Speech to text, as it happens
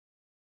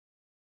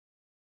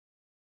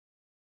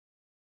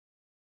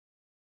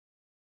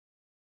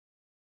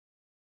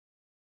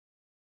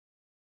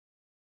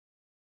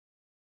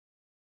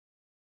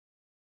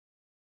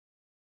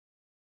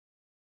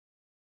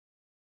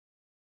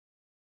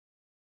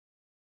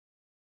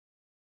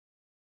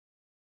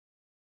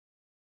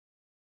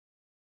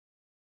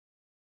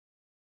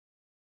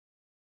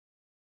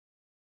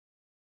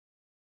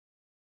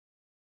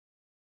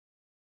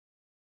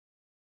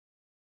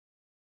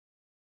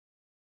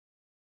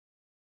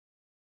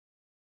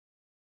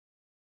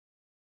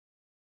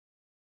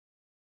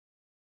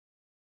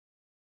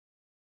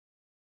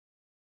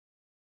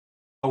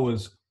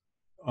was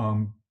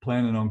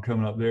planning on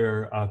coming up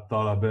there, I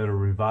thought I better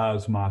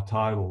revise my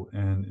title,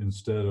 and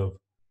instead of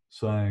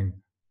saying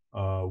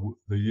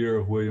the year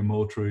of William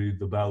Moultrie,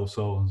 the Battle of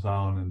Sullivan's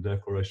Island, and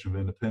Declaration of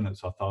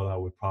Independence, I thought I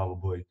would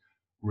probably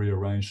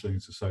rearrange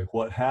things to say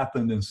what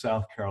happened in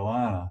South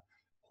Carolina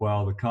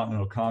while the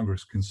Continental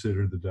Congress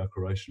considered the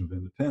Declaration of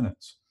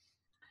Independence.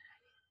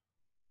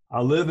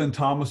 I live in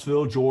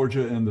Thomasville,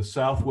 Georgia, in the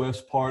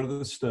southwest part of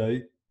the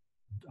state.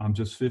 I'm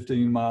just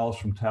 15 miles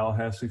from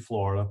Tallahassee,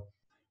 Florida,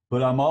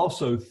 but I'm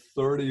also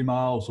 30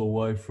 miles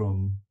away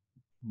from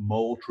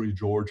Moultrie,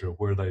 Georgia,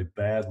 where they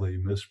badly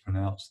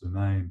mispronounced the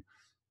name,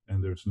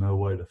 and there's no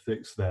way to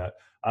fix that.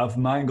 I've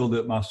mangled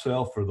it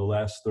myself for the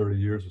last 30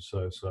 years or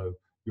so, so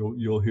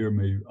you'll hear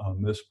me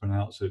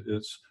mispronounce it.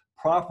 It's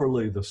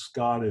properly the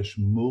Scottish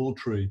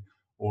Moultrie,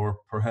 or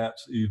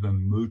perhaps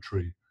even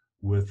Moultrie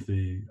with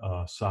the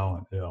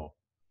silent L.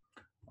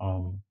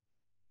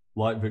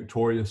 Like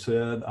Victoria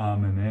said,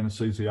 I'm an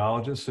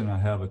anesthesiologist and I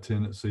have a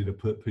tendency to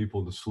put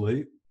people to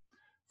sleep.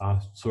 I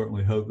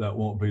certainly hope that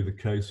won't be the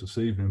case this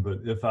evening, but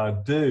if I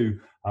do,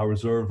 I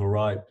reserve the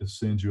right to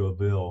send you a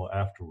bill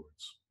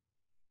afterwards.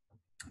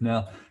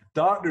 Now,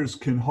 doctors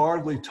can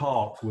hardly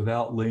talk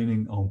without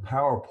leaning on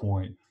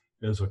PowerPoint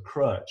as a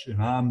crutch,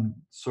 and I'm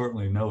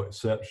certainly no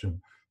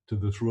exception to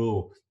this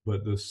rule,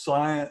 but the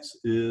science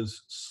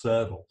is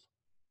settled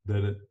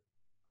that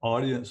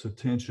audience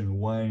attention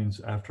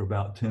wanes after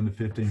about 10 to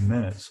 15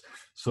 minutes.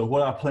 So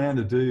what I plan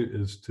to do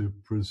is to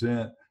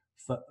present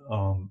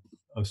a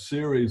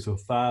series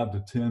of 5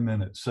 to 10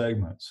 minute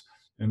segments.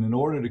 And in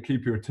order to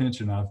keep your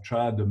attention, I've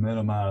tried to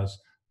minimize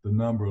the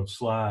number of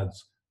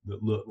slides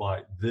that look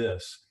like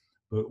this.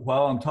 But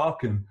while I'm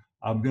talking,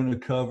 I'm going to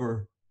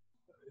cover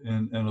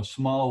in a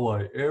small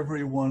way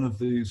every one of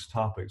these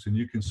topics. And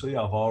you can see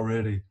I've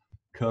already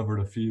covered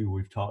a few.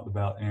 We've talked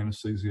about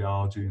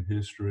anesthesiology and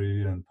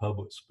history and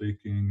public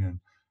speaking and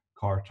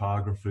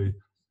cartography.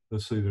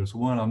 Let's see, there's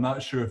one. I'm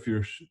not sure if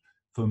you're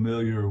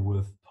familiar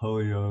with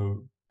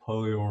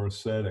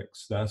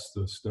poliorcetics. That's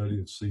the study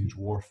of siege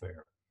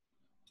warfare.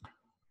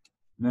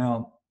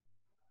 Now,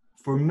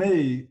 for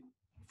me,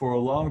 for a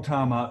long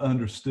time, I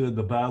understood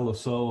the Battle of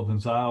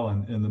Sullivan's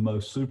Island in the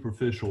most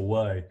superficial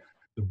way.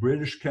 The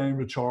British came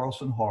to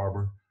Charleston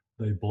Harbor.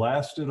 They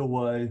blasted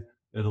away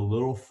at a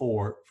little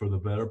fort for the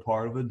better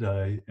part of a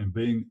day, and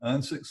being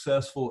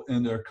unsuccessful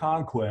in their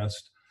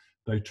conquest,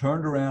 they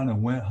turned around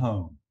and went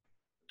home.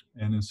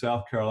 And in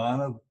South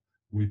Carolina,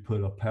 we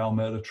put a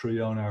palmetto tree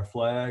on our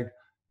flag,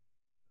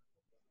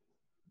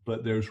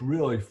 but there's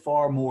really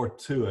far more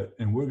to it,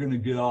 and we're going to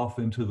get off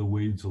into the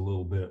weeds a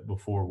little bit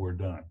before we're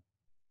done.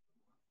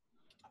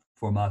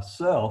 For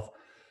myself,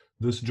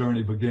 this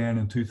journey began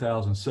in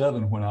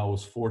 2007 when I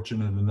was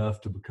fortunate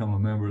enough to become a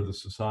member of the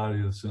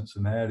Society of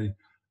Cincinnati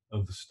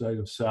of the state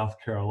of South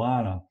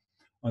Carolina.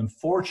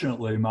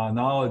 Unfortunately, my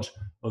knowledge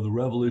of the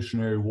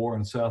Revolutionary War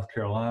in South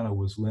Carolina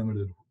was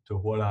limited to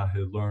what I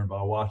had learned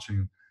by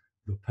watching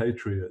The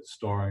Patriot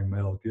starring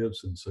Mel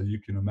Gibson. So you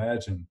can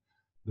imagine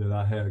that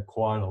I had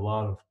quite a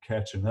lot of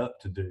catching up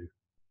to do.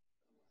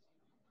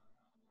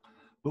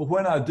 But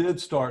when I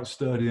did start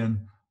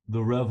studying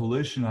the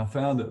Revolution, I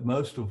found that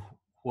most of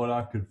what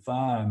I could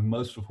find,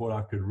 most of what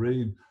I could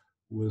read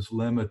was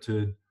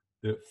limited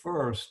at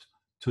first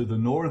to the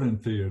Northern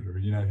Theater.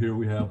 You know, here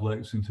we have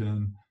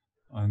Lexington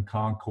and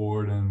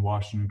Concord and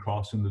Washington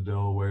crossing the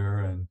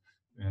Delaware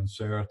and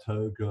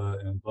Saratoga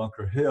and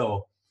Bunker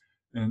Hill.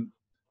 And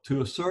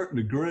to a certain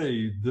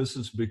degree, this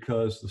is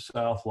because the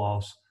South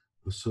lost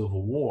the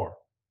Civil War.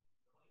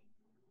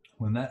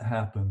 When that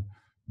happened,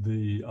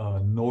 the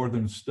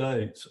northern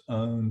states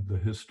owned the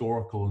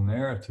historical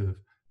narrative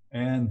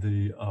and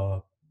the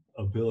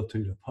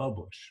ability to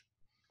publish.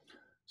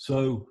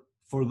 So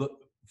for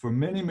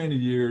many, many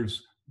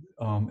years,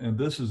 and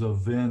this is a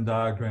Venn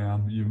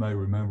diagram, you may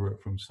remember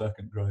it from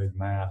second grade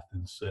math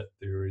and set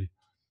theory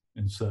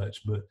and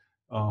such, but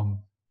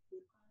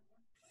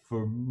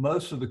for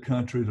most of the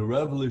country, the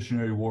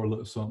Revolutionary War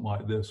looks something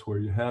like this, where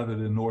you have it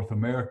in North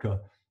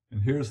America,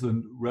 and here's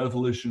the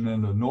revolution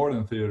in the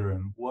Northern Theater,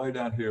 and way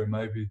down here,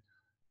 maybe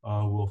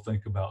we'll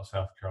think about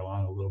South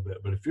Carolina a little bit.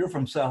 But if you're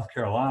from South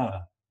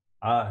Carolina,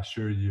 I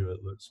assure you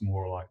it looks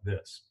more like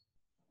this.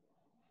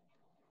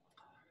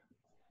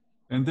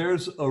 And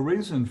there's a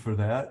reason for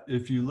that.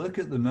 If you look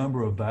at the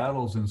number of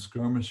battles and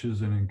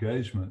skirmishes and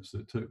engagements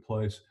that took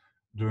place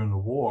during the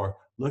war,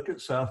 look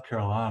at South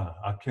Carolina.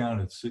 I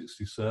counted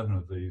 67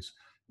 of these.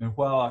 And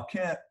while I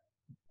can't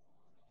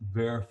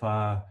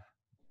verify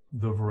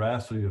the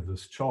veracity of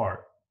this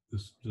chart,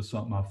 it's just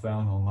something I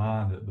found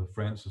online at the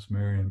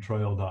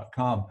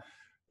francismariontrail.com,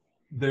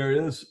 there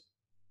is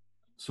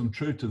some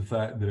truth to the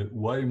fact that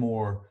way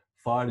more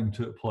fighting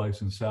took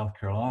place in South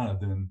Carolina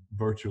than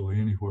virtually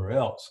anywhere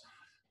else.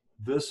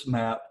 This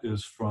map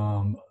is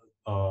from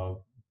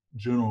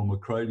General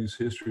McCrady's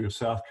History of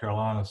South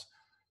Carolina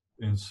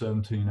in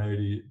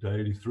 1780 to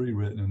 83,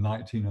 written in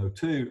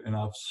 1902. And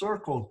I've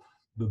circled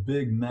the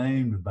big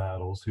named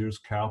battles. Here's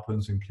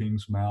Cowpens and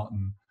Kings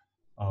Mountain,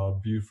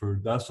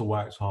 Buford. That's the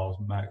Waxhaw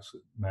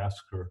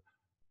Massacre.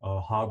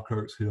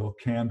 Hobkirk's Hill,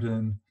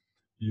 Camden,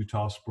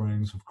 Utah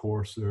Springs. Of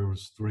course, there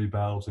was 3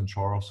 battles in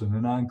Charleston,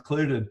 and I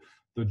included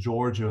the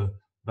Georgia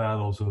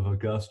battles of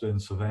Augusta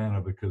and Savannah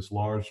because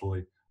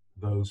largely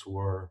those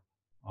were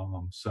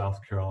South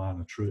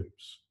Carolina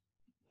troops.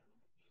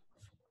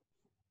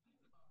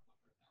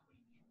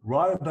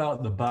 Right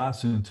about the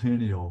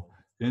bicentennial,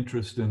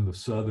 interest in the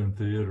Southern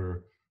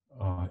theater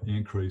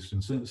increased,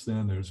 and since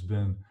then there's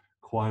been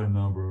quite a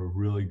number of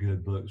really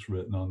good books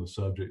written on the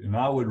subject, and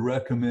I would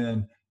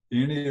recommend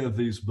any of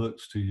these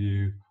books to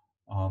you.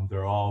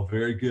 They're all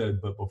very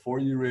good, but before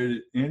you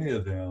read any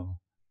of them,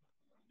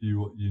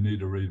 you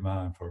need to read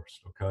mine first,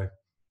 okay?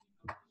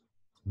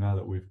 Now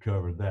that we've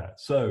covered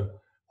that. So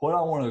what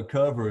I want to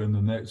cover in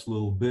the next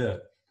little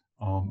bit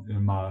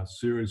in my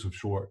series of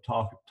short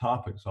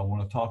topics, I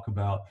want to talk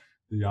about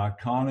the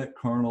iconic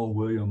Colonel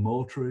William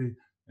Moultrie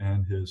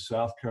and his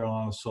South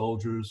Carolina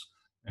soldiers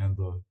and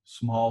the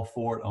small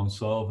fort on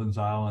Sullivan's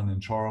Island in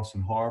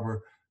Charleston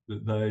Harbor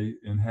that they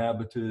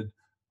inhabited.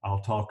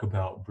 I'll talk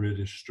about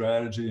British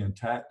strategy and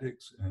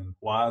tactics and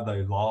why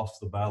they lost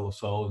the Battle of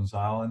Sullivan's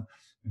Island.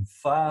 And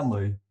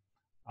finally,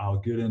 I'll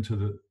get into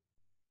the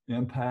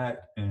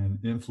impact and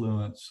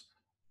influence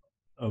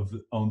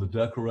on the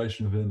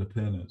Declaration of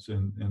Independence.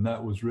 And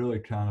that was really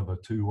kind of a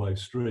two-way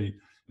street.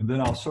 And then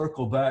I'll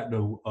circle back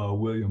to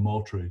William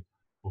Moultrie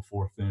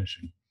before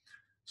finishing.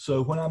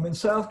 So when I'm in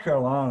South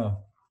Carolina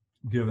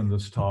giving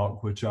this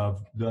talk, which I've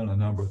done a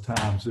number of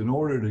times, in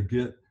order to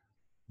get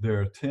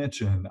their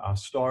attention, I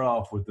start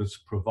off with this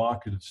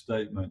provocative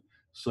statement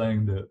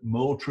saying that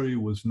Moultrie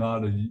was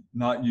not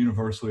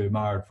universally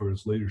admired for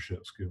his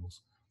leadership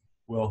skills.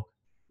 Well,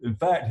 in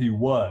fact, he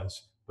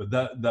was, but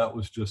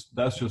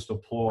that's just a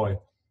ploy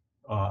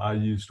I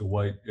used to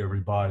wake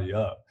everybody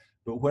up.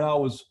 But when I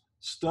was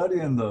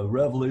studying the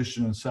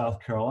Revolution in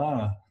South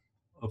Carolina,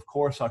 of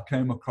course, I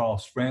came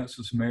across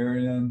Francis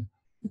Marion,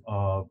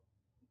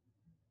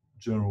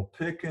 General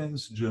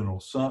Pickens, General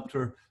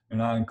Sumter,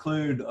 and I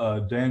include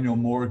Daniel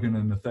Morgan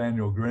and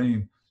Nathaniel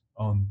Greene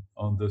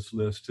on this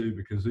list too,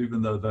 because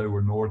even though they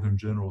were Northern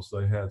generals,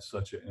 they had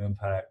such an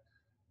impact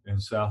in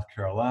South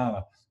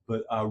Carolina.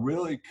 But I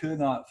really could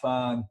not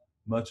find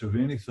much of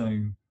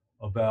anything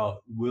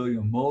about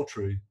William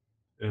Moultrie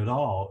at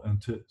all.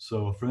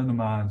 So a friend of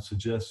mine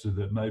suggested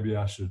that maybe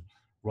I should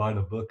write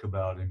a book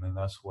about him, and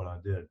that's what I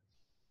did.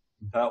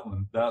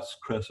 That's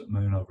Crescent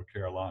Moon over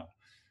Carolina.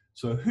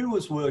 So who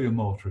was William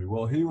Moultrie?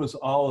 Well, he was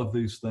all of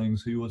these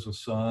things. He was a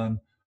son,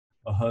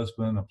 a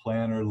husband, a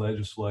planner,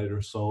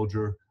 legislator,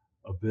 soldier,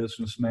 a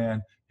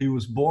businessman. He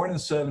was born in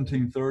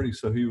 1730,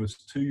 so he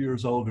was 2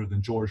 years older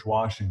than George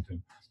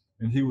Washington.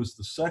 And he was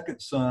the second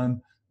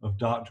son of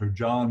Dr.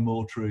 John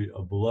Moultrie,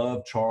 a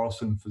beloved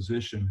Charleston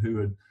physician who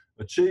had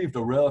achieved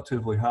a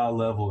relatively high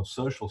level of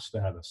social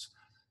status.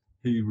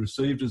 He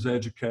received his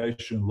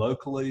education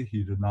locally.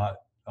 He did not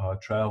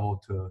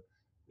travel to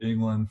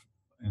England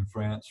and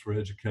France for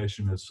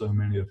education as so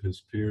many of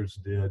his peers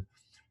did.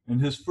 And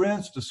his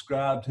friends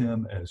described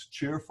him as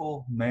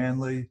cheerful,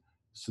 manly,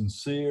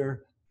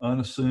 sincere,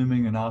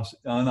 unassuming, and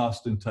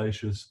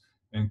unostentatious,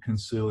 and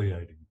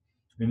conciliating.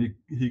 And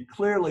he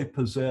clearly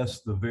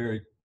possessed the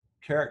very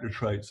character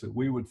traits that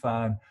we would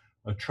find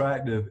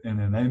attractive in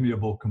an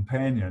amiable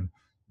companion,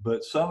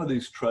 but some of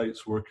these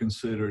traits were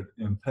considered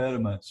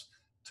impediments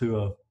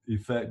to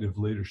effective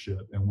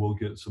leadership, and we'll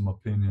get some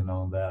opinion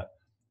on that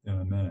in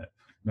a minute.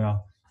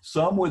 Now,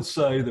 some would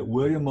say that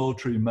William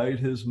Moultrie made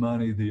his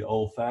money the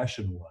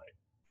old-fashioned way.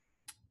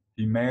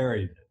 He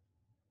married.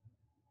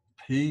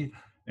 He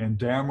and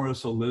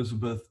Damaris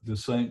Elizabeth de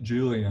St.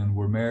 Julian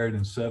were married in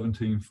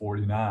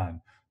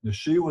 1749. Now,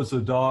 she was a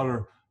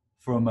daughter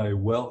from a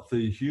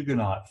wealthy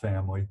Huguenot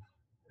family,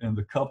 and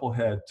the couple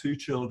had 2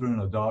 children,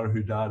 a daughter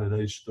who died at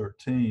age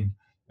 13,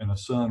 and a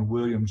son,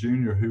 William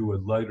Jr., who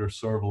would later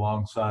serve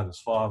alongside his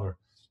father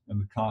in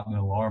the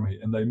Continental Army.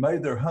 And they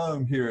made their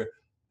home here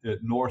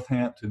at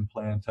Northampton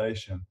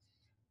Plantation,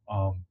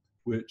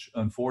 which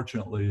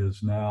unfortunately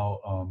is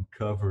now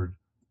covered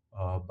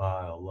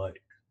by a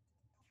lake.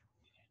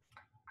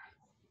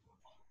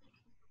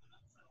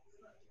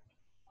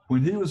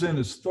 When he was in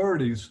his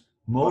 30s,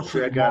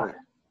 Moultrie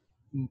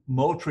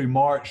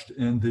marched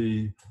in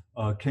the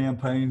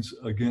campaigns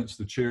against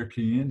the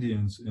Cherokee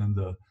Indians in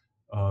the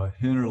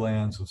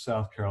hinterlands of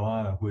South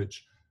Carolina,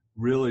 which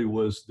really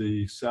was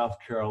the South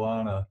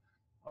Carolina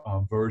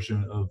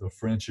version of the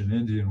French and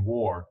Indian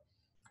War.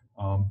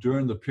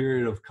 During the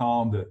period of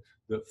calm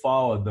that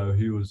followed, though,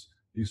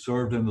 he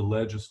served in the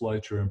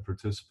legislature and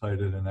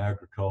participated in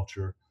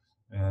agriculture,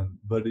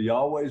 but he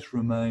always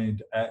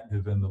remained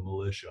active in the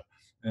militia.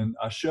 And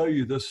I show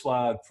you this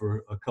slide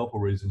for a couple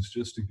reasons,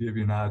 just to give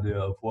you an idea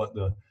of what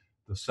the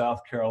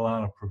South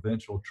Carolina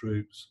provincial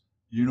troops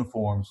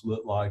uniforms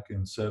looked like in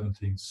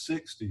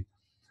 1760,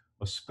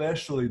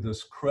 especially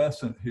this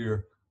crescent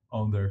here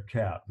on their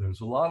cap.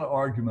 There's a lot of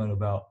argument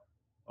about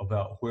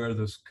where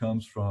this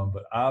comes from,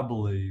 but I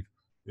believe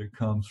it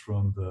comes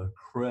from the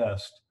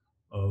crest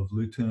of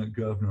Lieutenant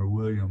Governor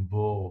William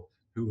Bull,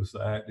 who was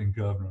the acting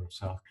governor of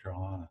South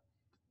Carolina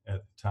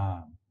at the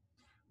time.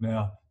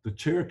 Now, the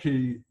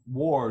Cherokee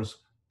Wars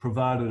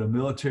provided a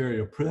military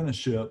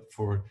apprenticeship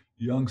for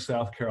young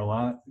South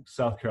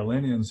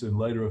Carolinians, and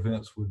later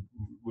events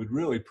would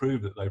really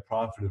prove that they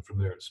profited from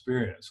their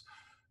experience.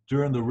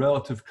 During the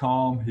relative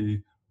calm, he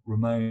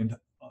remained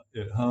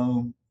at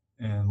home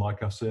and,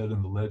 like I said,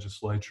 in the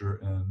legislature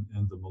and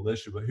in the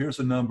militia. But here's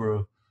a number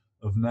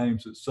of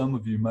names that some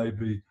of you may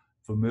be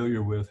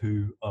familiar with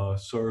who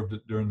served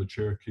during the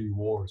Cherokee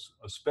Wars,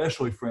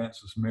 especially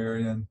Francis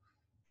Marion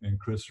and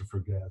Christopher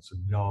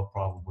Gadsden. Y'all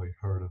probably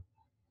heard of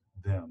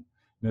them.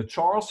 Now,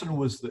 Charleston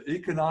was the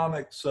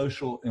economic,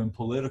 social, and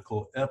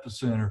political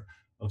epicenter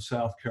of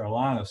South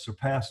Carolina,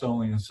 surpassed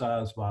only in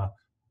size by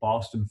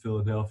Boston,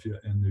 Philadelphia,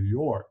 and New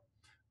York.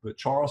 But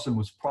Charleston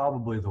was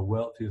probably the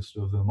wealthiest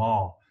of them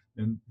all.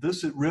 And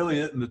this really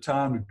isn't the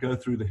time to go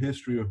through the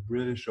history of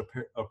British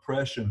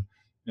oppression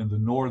in the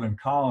northern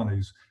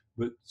colonies,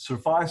 but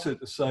suffice it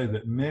to say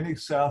that many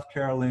South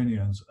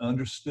Carolinians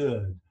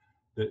understood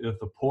that if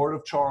the port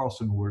of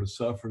Charleston were to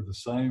suffer the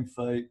same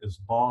fate as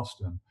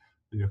Boston,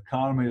 the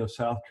economy of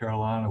South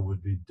Carolina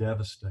would be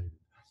devastated.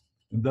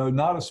 And though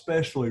not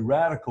especially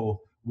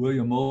radical,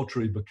 William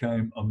Moultrie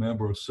became a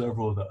member of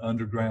several of the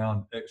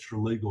underground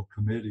extra-legal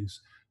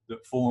committees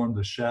that formed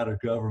the shadow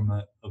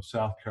government of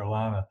South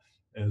Carolina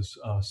as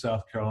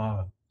South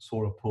Carolina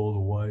sort of pulled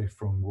away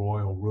from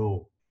royal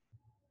rule.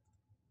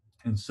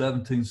 In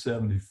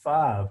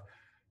 1775,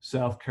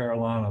 South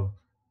Carolina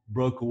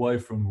broke away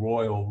from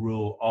royal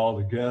rule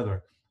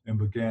altogether and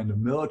began to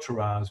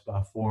militarize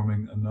by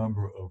forming a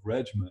number of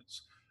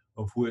regiments,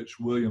 of which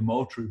William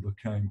Moultrie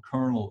became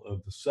colonel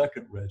of the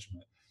 2nd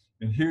Regiment.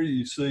 And here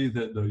you see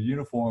that the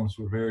uniforms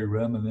were very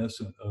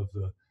reminiscent of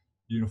the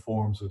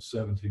uniforms of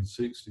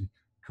 1760,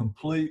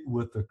 complete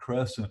with the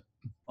crescent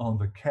on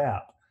the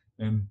cap.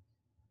 And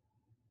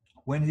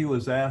when he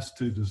was asked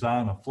to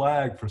design a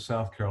flag for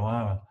South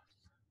Carolina,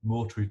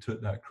 Moultrie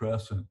took that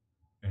crescent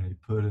and he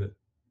put it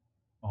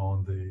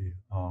on the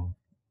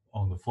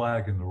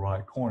flag in the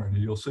right corner. And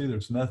you'll see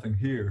there's nothing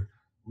here.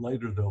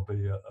 Later there'll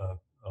be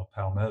a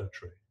palmetto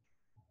tree.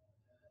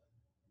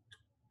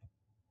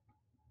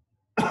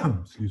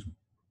 Excuse me.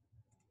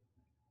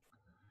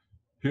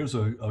 Here's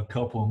a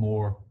couple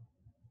more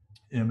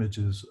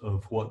images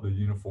of what the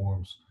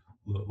uniforms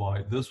look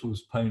like. This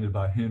was painted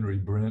by Henry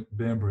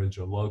Bembridge,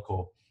 a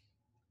local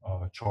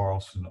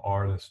Charleston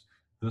artist.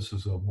 This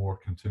is a more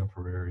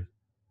contemporary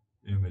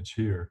image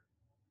here.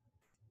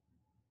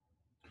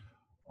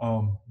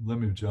 Let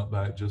me jump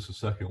back just a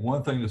second.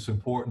 One thing that's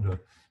important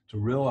to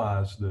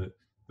realize that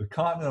the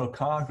Continental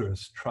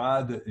Congress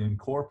tried to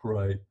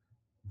incorporate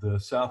the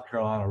South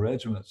Carolina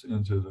regiments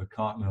into the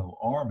Continental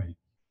Army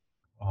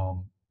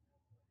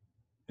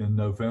in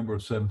November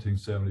of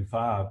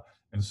 1775.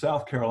 And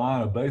South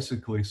Carolina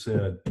basically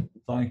said,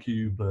 thank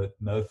you, but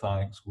no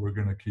thanks. We're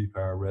going to keep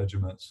our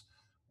regiments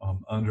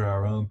under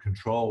our own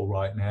control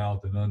right now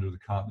than under the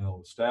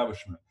Continental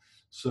establishment.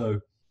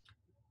 So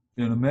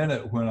in a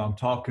minute, when I'm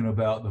talking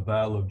about the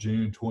Battle of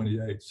June 28,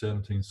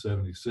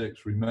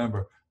 1776,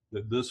 remember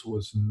that this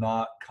was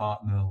not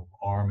Continental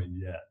Army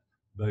yet.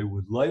 They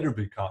would later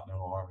be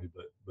Continental Army,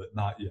 but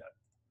not yet.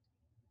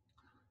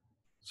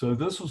 So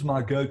this was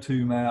my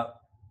go-to map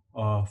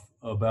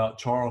about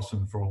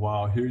Charleston for a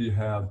while. Here you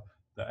have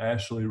the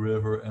Ashley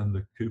River and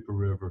the Cooper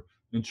River.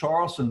 In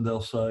Charleston, they'll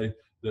say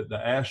that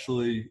the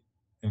Ashley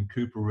and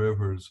Cooper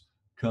Rivers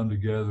come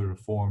together to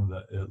form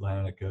the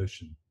Atlantic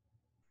Ocean.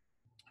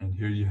 And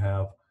here you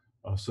have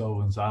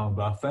Sullivan's Island.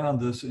 But I found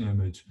this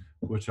image,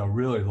 which I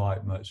really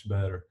like much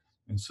better.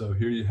 And so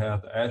here you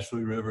have the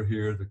Ashley River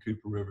here, the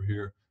Cooper River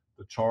here,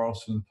 the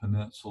Charleston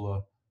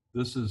Peninsula.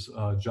 This is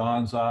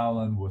Johns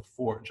Island with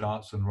Fort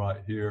Johnson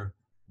right here,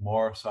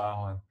 Morris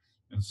Island,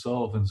 and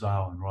Sullivan's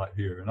Island right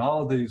here. And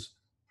all of these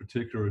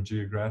particular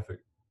geographic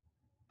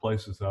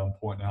places that I'm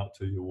pointing out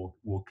to you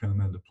will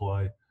come into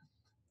play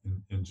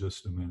in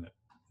just a minute.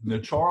 Now,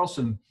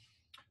 Charleston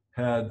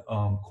had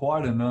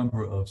quite a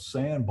number of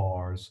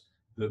sandbars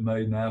that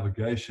made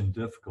navigation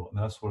difficult.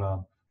 And that's what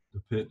I'm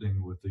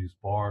depicting with these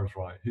bars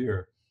right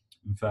here.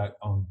 In fact,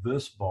 on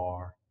this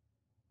bar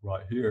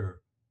right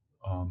here,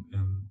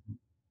 and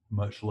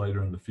much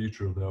later in the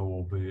future, there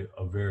will be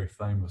a very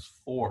famous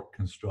fort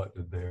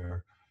constructed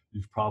there.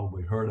 You've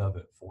probably heard of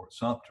it, Fort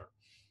Sumter.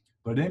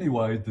 But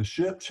anyway, the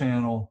ship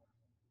channel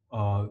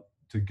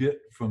to get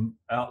from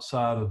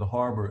outside of the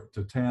harbor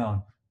to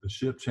town, the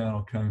ship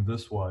channel came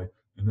this way,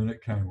 and then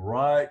it came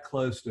right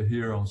close to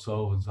here on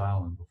Sullivan's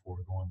Island before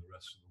going the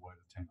rest of the way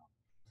to town.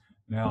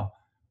 Now,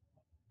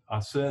 I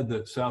said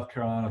that South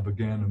Carolina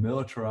began to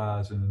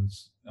militarize in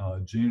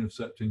June of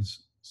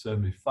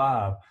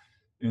 1775.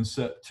 In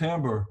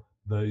September,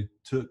 they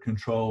took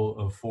control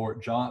of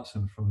Fort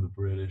Johnson from the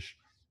British.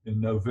 In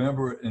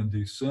November and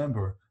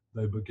December,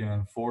 they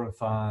began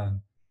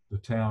fortifying the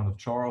town of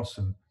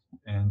Charleston,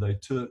 and they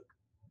took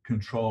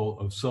control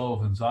of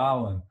Sullivan's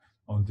Island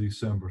on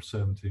December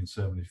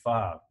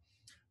 1775.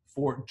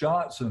 Fort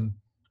Johnson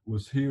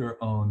was here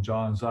on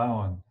Johns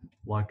Island,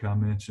 like I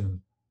mentioned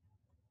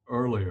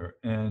earlier,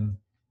 and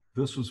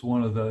this was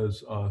one of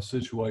those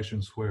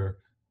situations where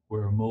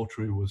where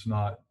Moultrie was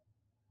not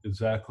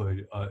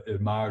exactly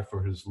admired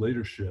for his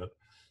leadership.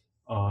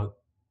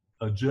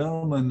 A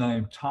gentleman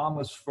named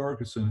Thomas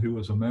Ferguson, who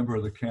was a member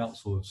of the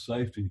Council of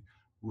Safety,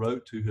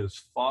 wrote to his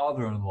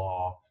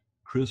father-in-law,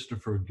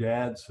 Christopher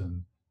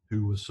Gadsden,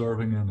 who was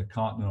serving in the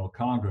Continental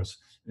Congress,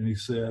 and he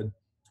said,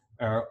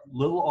 "Our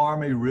little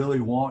army really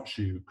wants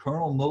you.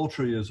 Colonel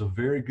Moultrie is a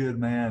very good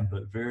man,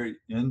 but very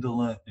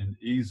indolent and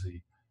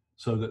easy,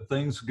 so that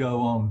things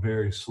go on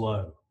very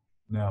slow."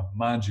 Now,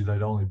 mind you,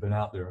 they'd only been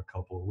out there a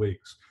couple of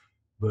weeks,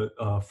 but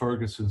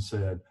Ferguson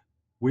said,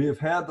 "We have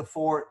had the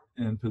fort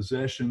in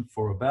possession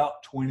for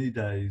about 20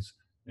 days,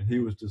 and he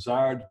was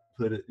desired to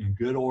put it in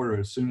good order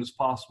as soon as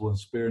possible and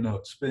spare no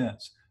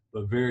expense,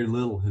 but very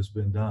little has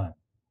been done."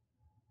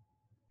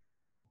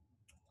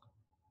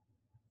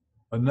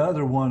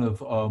 Another one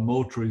of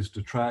Moultrie's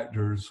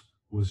detractors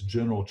was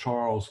General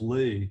Charles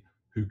Lee,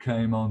 who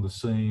came on the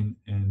scene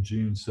in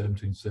June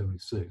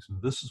 1776.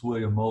 And this is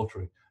William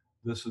Moultrie.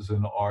 This is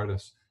an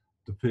artist's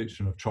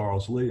depiction of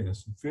Charles Lee, and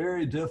it's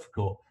very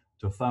difficult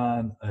to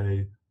find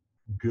a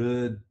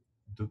good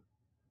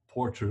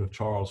portrait of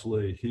Charles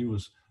Lee. He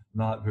was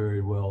not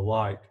very well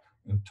liked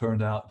and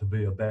turned out to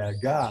be a bad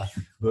guy,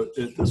 but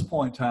at this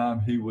point in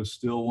time, he was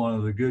still one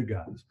of the good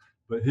guys.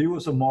 But he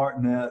was a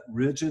martinet,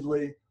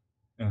 rigidly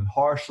and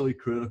harshly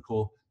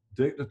critical,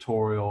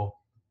 dictatorial,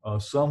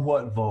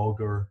 somewhat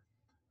vulgar,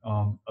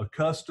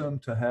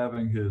 accustomed to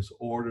having his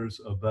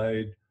orders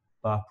obeyed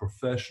by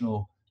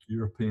professional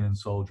European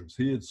soldiers.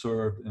 He had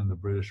served in the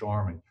British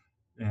Army,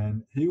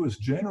 and he was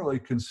generally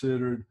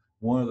considered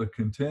one of the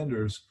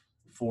contenders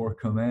for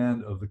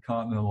command of the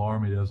Continental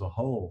Army as a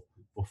whole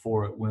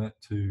before it went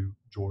to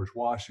George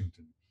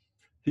Washington.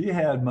 He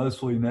had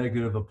mostly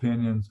negative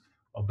opinions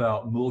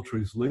about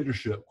Moultrie's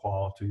leadership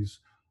qualities.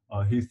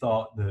 He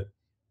thought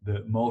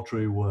that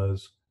Moultrie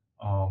was,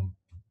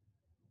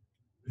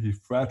 he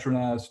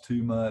fraternized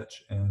too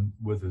much and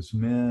with his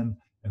men,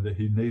 and that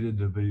he needed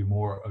to be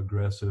more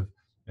aggressive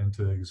and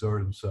to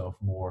exert himself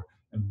more.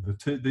 And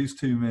these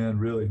two men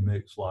really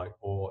mixed like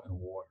oil and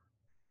water.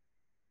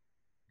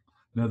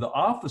 Now, the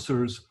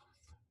officers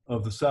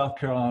of the South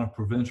Carolina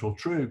provincial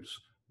troops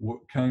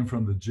came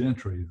from the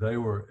gentry. They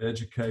were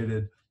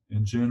educated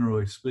and,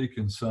 generally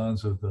speaking,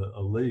 sons of the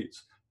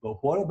elites.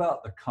 But what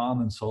about the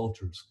common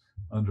soldiers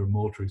under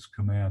Moultrie's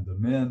command, the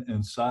men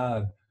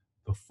inside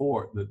the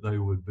fort that they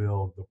would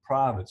build, the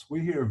privates?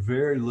 We hear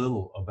very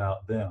little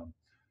about them.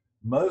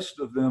 Most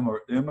of them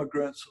are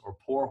immigrants or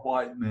poor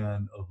white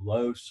men of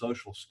low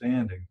social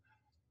standing.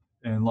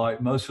 And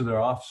like most of their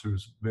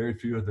officers, very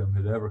few of them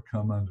had ever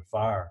come under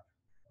fire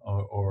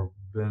or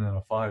been in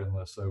a fight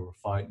unless they were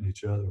fighting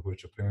each other,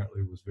 which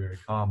apparently was very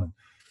common.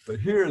 But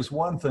here is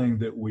one thing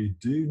that we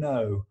do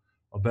know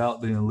about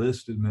the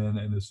enlisted men,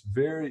 and it's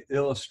very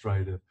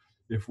illustrative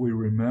if we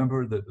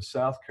remember that the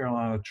South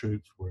Carolina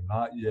troops were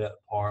not yet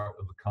part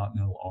of the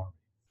Continental Army.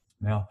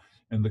 Now,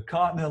 in the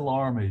Continental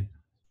Army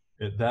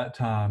at that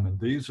time, and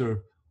these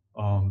are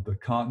the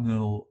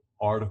Continental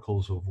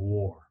Articles of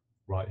War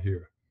right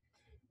here.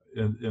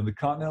 In the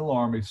Continental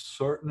Army,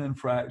 certain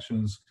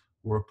infractions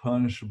were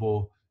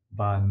punishable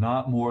by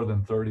not more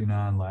than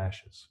 39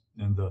 lashes.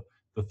 And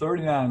the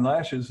 39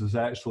 lashes is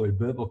actually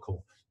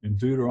biblical. In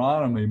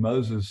Deuteronomy,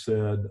 Moses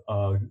said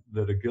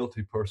that a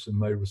guilty person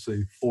may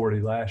receive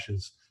 40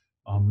 lashes,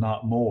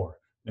 not more.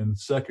 In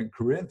 2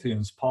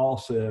 Corinthians, Paul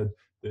said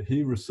that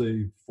he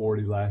received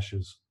 40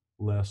 lashes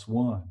less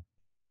one.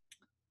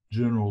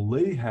 General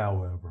Lee,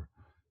 however,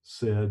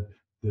 said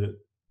that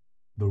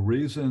the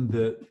reason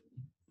that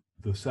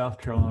the South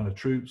Carolina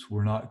troops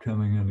were not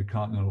coming into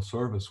Continental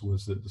service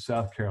was that the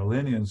South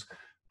Carolinians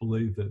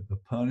believed that the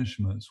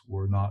punishments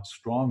were not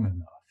strong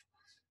enough,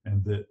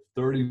 and that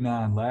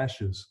 39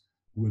 lashes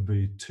would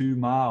be too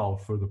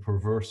mild for the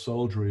perverse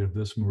soldiery of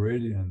this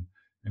meridian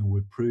and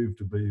would prove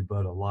to be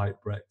but a light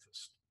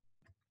breakfast.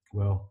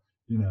 Well,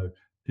 you know,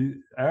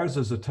 ours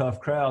is a tough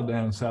crowd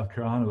down in South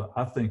Carolina, but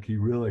I think he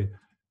really,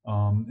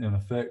 in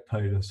effect,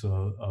 paid us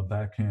a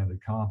backhanded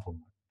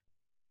compliment.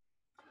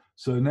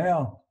 So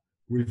now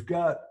we've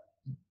got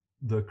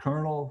the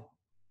colonel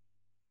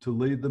to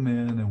lead the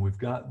men, and we've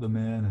got the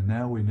men, and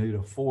now we need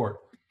a fort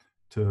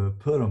to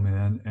put them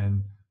in.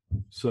 And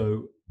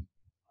so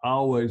I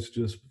always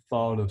just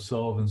thought of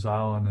Sullivan's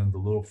Island and the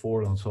little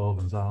fort on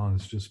Sullivan's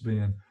Island as just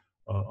being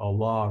a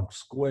log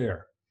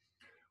square.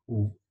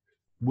 Well,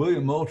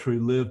 William Moultrie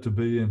lived to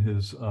be in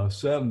his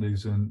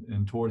 70s,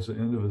 and towards the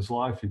end of his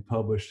life, he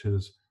published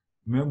his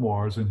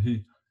memoirs, and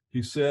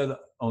he said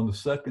on the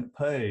second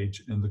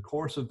page, in the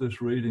course of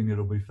this reading,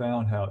 it'll be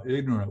found how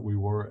ignorant we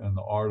were in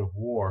the art of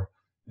war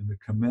in the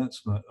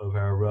commencement of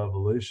our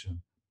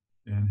revolution.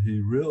 And he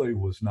really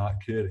was not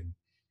kidding.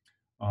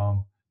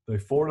 They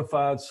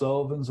fortified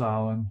Sullivan's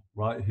Island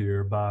right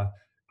here. By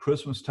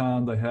Christmas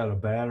time, they had a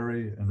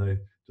battery, and they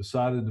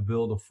decided to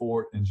build a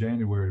fort in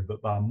January.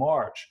 But by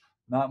March,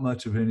 not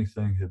much of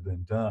anything had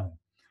been done.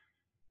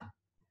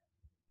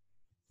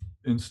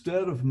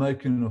 Instead of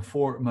making a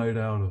fort made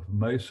out of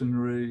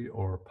masonry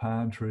or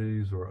pine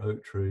trees or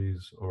oak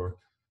trees or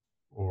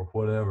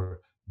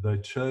whatever, they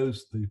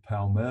chose the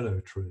palmetto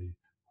tree,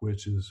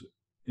 which is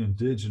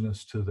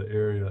indigenous to the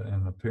area,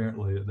 and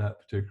apparently at that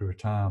particular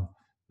time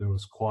there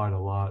was quite a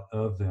lot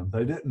of them.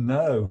 They didn't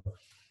know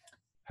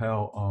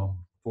how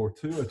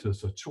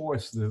fortuitous a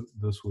choice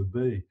this would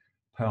be.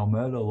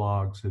 Palmetto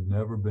logs had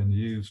never been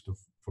used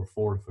for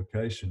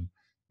fortification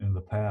in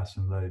the past,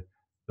 and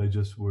they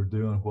just were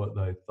doing what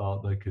they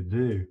thought they could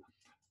do.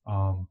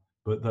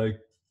 But they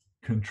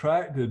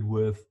contracted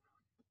with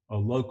a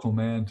local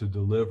man to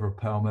deliver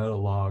palmetto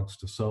logs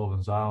to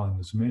Sullivan's Island,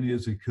 as many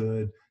as he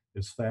could,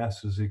 as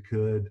fast as he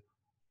could,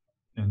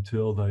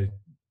 until they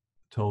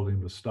told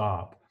him to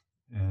stop,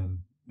 and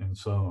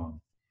so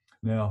on.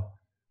 Now,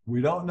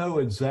 we don't know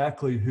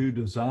exactly who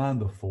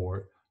designed the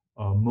fort.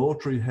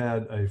 Moultrie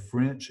had a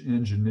French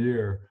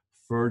engineer,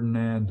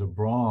 Ferdinand de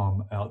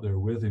Brom, out there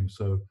with him,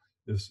 so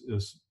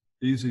it's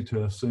easy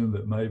to assume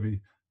that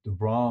maybe de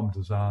Brom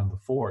designed the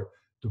fort.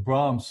 De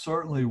Brom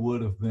certainly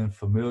would have been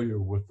familiar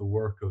with the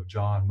work of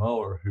John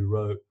Muller, who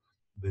wrote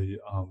the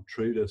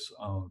treatise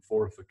on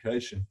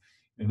fortification.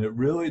 And it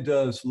really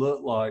does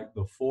look like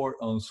the fort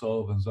on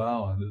Sullivan's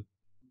Island.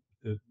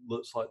 It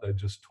looks like they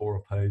just tore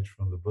a page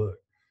from the book,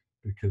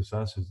 because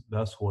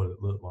that's what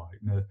it looked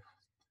like. Now,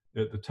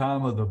 at the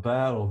time of the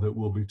battle that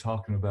we'll be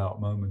talking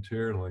about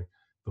momentarily,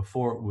 the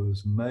fort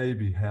was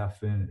maybe half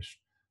finished,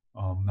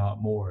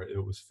 not more.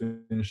 It was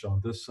finished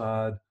on this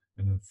side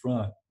and in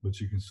front, but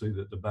you can see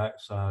that the back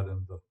side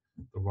and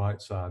the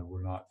right side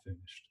were not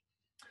finished.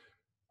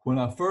 When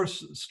I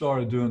first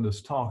started doing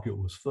this talk, it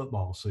was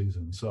football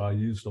season, so I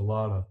used a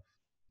lot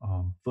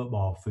of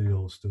football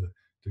fields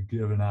to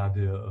give an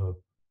idea of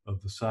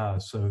the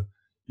size. So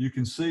you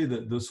can see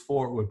that this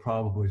fort would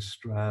probably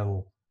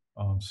straddle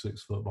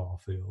 6 football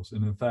fields.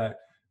 And in fact,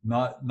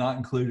 not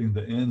including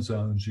the end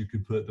zones, you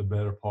could put the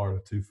better part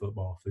of 2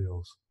 football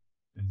fields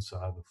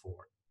inside the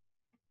fort.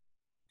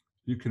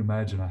 You can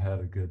imagine I had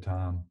a good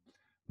time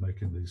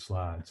making these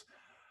slides.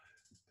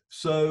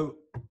 So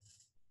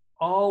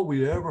all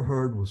we ever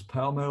heard was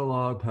palmetto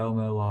log,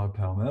 palmetto log,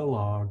 palmetto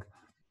log.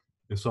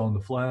 It's on the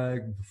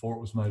flag. The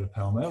fort was made of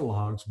palmetto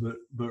logs, but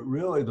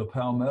really the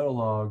palmetto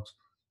logs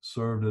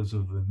served as a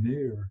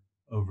veneer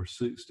over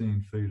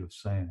 16 feet of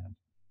sand.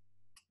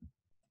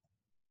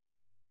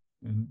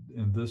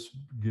 And this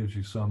gives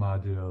you some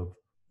idea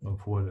of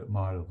what it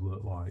might have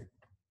looked like.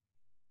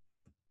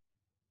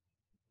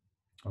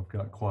 I've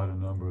got quite a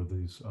number of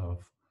these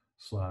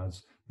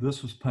slides.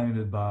 This was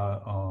painted by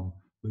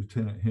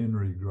Lieutenant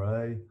Henry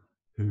Gray,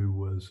 who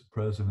was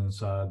present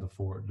inside the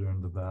fort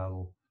during the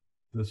battle.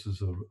 This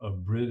is a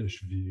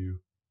British view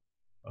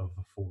of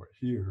the fort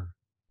here.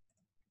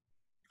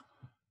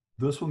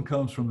 This one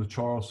comes from the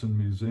Charleston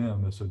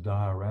Museum. It's a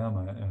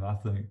diorama, and I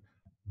think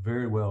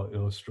very well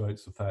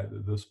illustrates the fact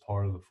that this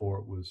part of the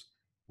fort was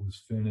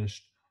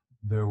finished.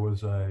 There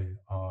was a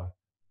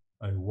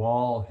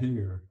wall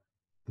here.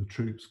 The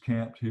troops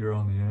camped here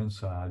on the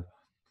inside.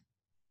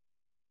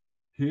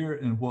 Here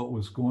in what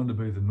was going to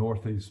be the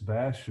northeast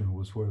bastion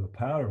was where the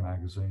powder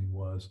magazine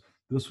was.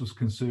 This was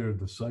considered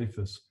the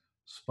safest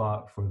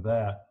spot for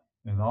that,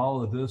 and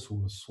all of this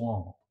was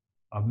swamp.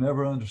 I've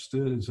never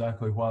understood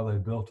exactly why they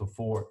built a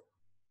fort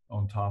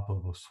on top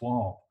of a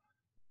swamp,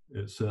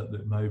 except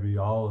that maybe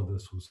all of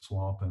this was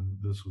swamp and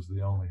this was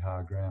the only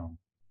high ground.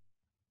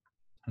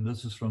 And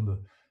this is from the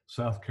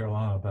South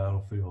Carolina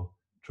Battlefield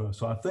Trust.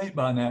 So I think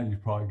by now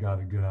you've probably got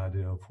a good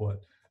idea of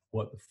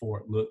what the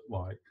fort looked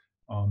like.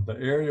 The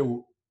area,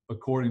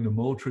 according to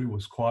Moultrie,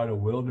 was quite a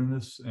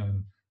wilderness,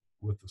 and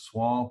with the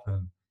swamp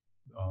and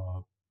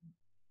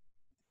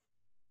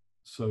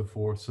so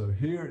forth. So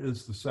here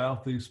is the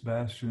southeast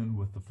bastion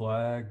with the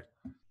flag,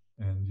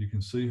 and you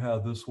can see how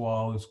this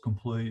wall is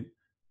complete.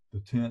 The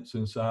tents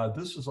inside.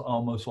 This is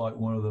almost like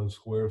one of those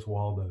Where's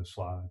Waldo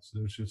slides.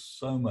 There's just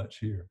so much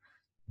here.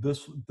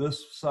 This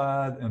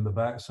side and the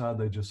back side,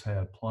 they just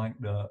had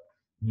planked up.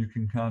 You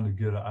can kind of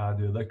get an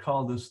idea. They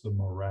call this the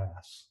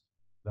morass.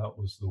 That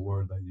was the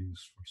word they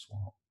used for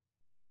swamp.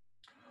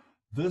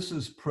 This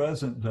is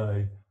present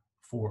day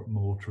Fort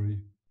Moultrie,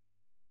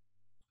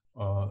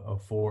 a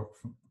fort.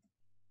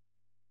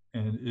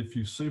 And if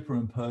you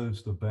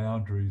superimpose the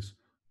boundaries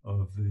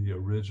of the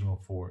original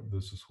fort,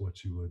 this is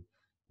what you would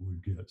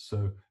get.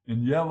 So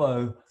in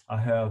yellow, I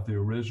have the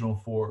original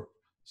fort,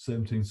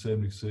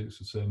 1776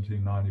 to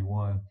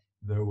 1791.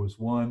 There was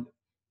one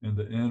in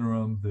the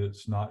interim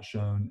that's not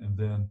shown, and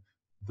then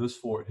this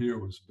fort here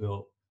was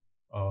built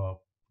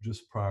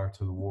just prior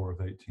to the War of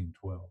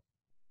 1812.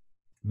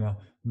 Now,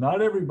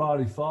 not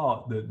everybody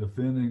thought that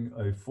defending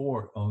a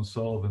fort on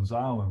Sullivan's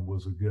Island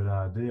was a good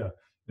idea.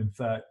 In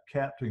fact,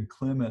 Captain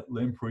Clement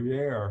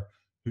Lempriere,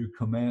 who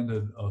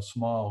commanded a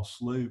small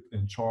sloop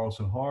in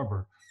Charleston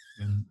Harbor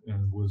and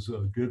was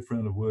a good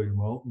friend of William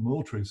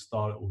Moultrie's,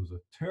 thought it was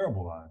a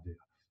terrible idea,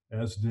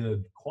 as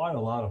did quite a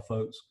lot of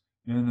folks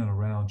in and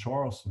around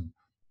Charleston.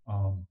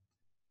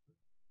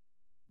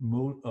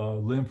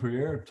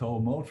 Lempriere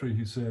told Moultrie,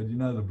 he said, you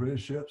know, the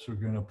British ships are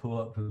going to pull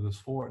up to this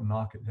fort and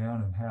knock it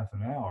down in half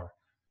an hour.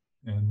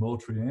 And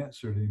Moultrie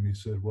answered him, he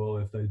said, well,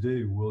 if they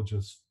do, we'll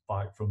just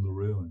fight from the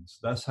ruins.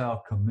 That's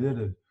how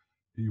committed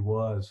he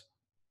was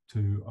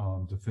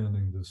to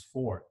defending this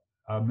fort.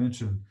 I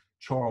mentioned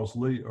Charles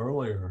Lee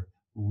earlier.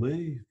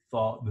 Lee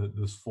thought that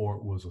this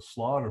fort was a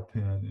slaughter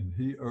pen, and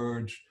he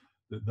urged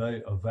that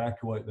they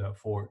evacuate that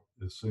fort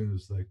as soon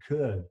as they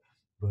could.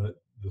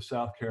 But the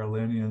South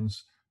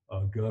Carolinians,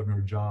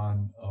 Governor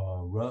John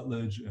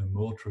Rutledge and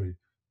Moultrie,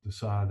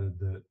 decided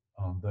that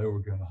they were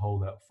going to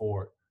hold that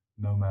fort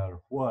no matter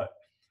what.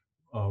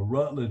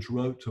 Rutledge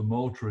wrote to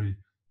Moultrie,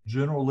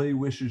 "General Lee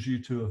wishes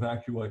you to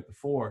evacuate the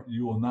fort.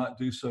 You will not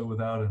do so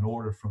without an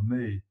order from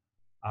me.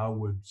 I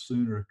would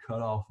sooner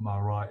cut off my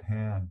right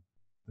hand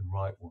than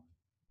write one."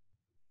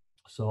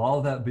 So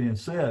all that being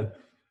said,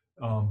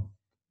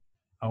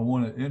 I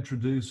want to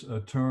introduce a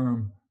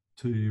term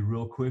to you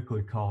real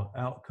quickly called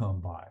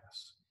outcome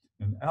bias.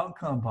 And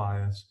outcome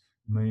bias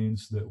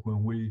means that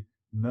when we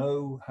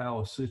know how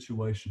a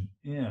situation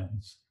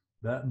ends,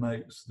 that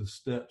makes the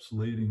steps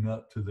leading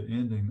up to the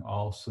ending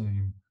all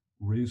seem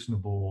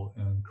reasonable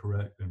and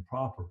correct and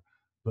proper.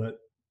 But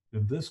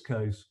in this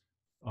case,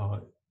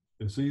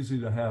 it's easy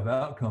to have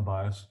outcome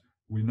bias.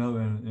 We know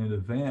in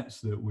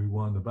advance that we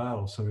won the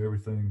battle, so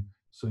everything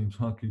seems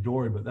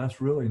hunky-dory, but that's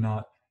really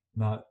not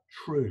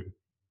true.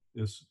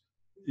 It's,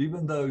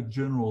 even though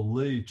General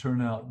Lee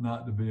turned out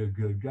not to be a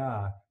good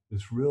guy,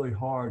 it's really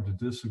hard to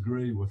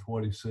disagree with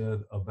what he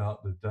said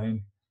about the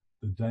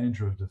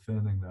danger of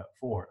defending that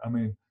fort. I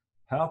mean,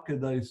 how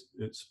could they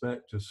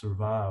expect to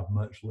survive,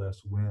 much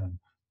less win?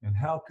 And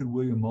how could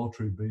William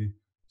Moultrie be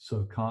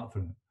so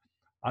confident?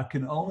 I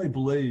can only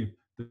believe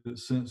that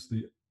since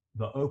the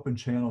open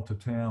channel to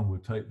town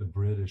would take the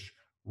British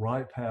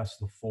right past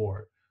the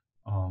fort,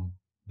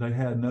 they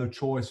had no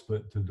choice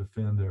but to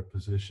defend their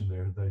position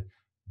there.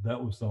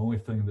 That was the only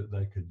thing that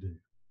they could do.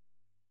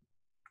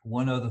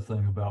 One other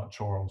thing about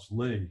Charles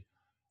Lee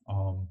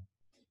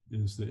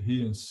is that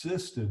he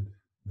insisted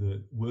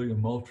that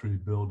William Moultrie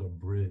build a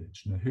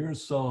bridge. Now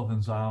here's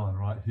Sullivan's Island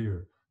right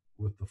here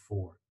with the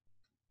fort.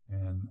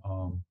 And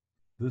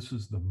this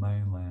is the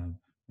mainland.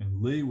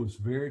 And Lee was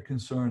very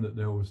concerned that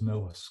there was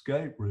no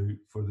escape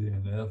route for the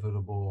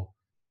inevitable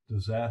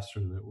disaster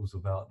that was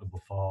about to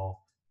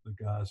befall the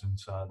guys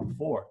inside the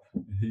fort.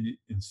 And he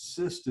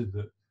insisted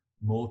that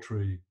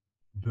Moultrie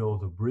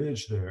build a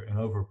bridge there. And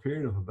over a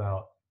period of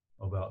about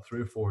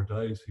 3 or 4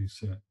 days, he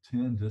sent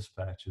 10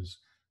 dispatches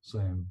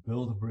saying,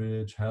 build a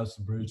bridge, how's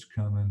the bridge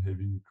coming,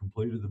 have you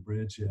completed the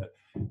bridge yet?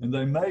 And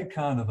they made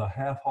kind of a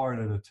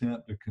half-hearted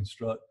attempt to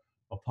construct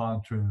a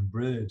pontoon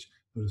bridge,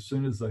 but as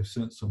soon as they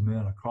sent some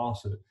men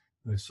across it,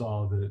 they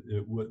saw that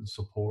it wouldn't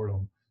support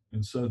them.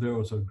 And so there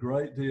was a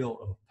great deal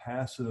of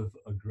passive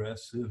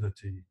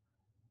aggressivity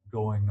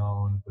going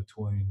on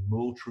between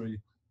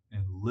Moultrie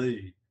and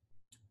Lee.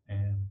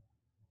 And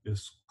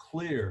it's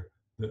clear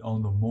that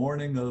on the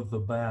morning of the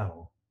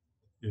battle,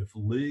 if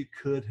Lee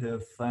could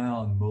have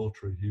found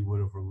Moultrie, he would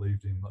have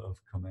relieved him of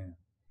command.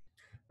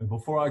 And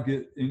before I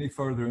get any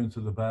further into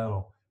the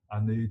battle,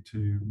 I need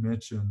to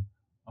mention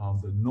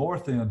the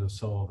north end of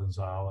Sullivan's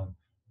Island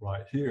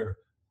right here,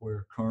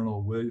 where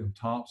Colonel William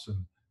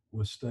Thompson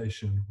was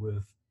stationed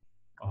with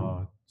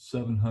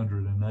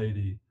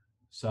 780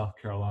 South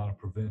Carolina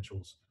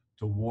provincials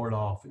to ward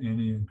off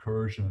any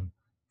incursion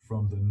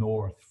from the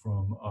north.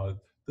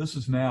 This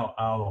is now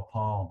Isle of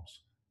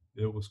Palms.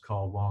 It was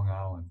called Long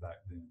Island back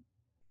then.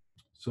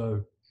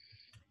 So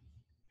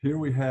here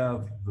we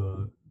have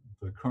the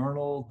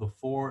colonel, the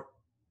fort,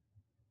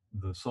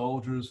 the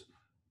soldiers,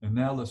 and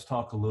now let's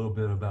talk a little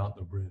bit about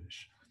the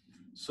British.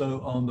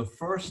 So on the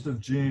 1st of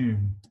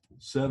June,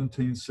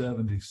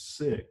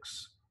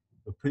 1776,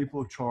 the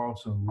people of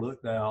Charleston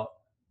looked out,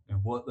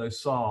 and what they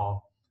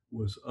saw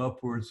was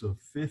upwards of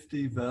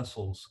 50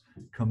 vessels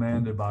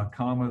commanded by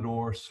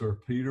Commodore Sir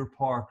Peter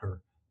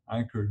Parker,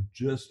 anchored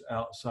just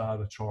outside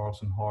of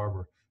Charleston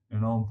Harbor.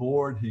 And on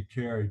board, he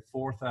carried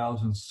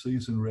 4,000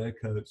 seasoned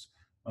redcoats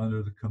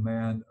under the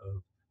command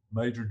of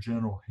Major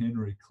General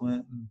Henry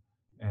Clinton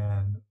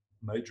and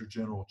Major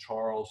General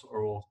Charles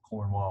Earl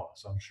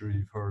Cornwallis. I'm sure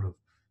you've heard of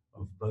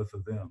both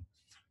of them.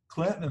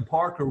 Clinton and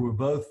Parker were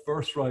both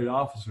first-rate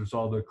officers,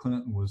 although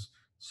Clinton was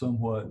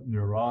somewhat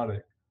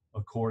neurotic,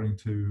 according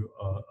to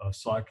a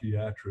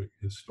psychiatric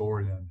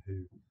historian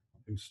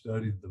who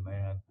studied the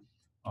man.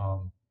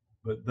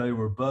 But they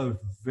were both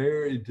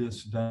very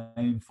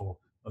disdainful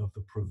of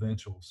the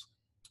provincials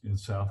in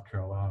South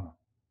Carolina.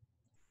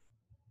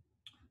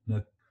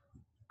 Now,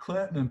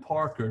 Clinton and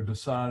Parker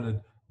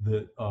decided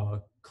that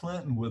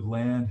Clinton would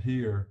land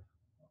here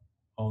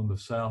on the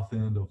south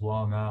end of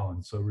Long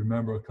Island. So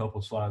remember a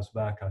couple slides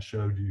back, I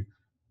showed you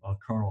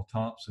Colonel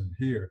Thompson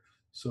here.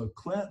 So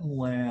Clinton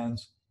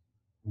lands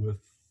with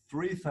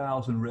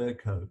 3,000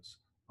 redcoats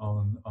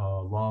on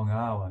Long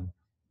Island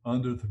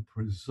under the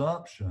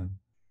presumption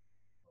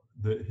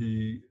that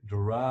he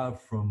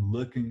derived from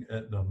looking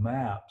at the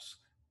maps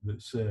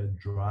that said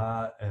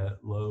dry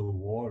at low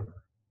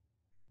water,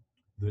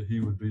 that he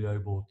would be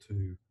able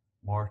to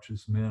march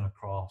his men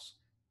across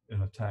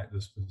and attack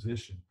this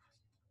position.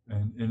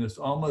 And it's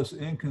almost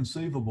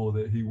inconceivable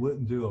that he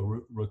wouldn't do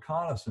a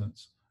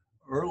reconnaissance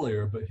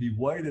earlier, but he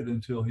waited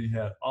until he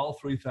had all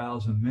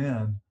 3,000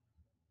 men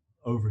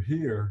over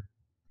here.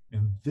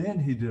 And then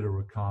he did a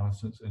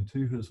reconnaissance, and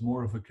to his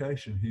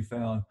mortification, he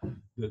found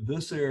that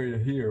this area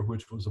here,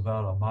 which was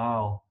about a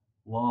mile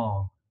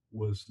long,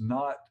 was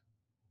not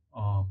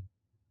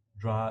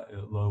dry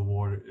at low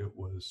water. It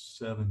was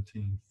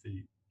 17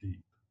 feet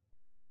deep.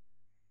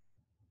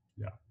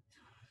 Yeah.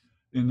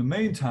 In the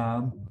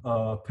meantime,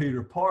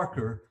 Peter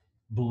Parker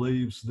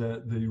believes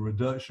that the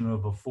reduction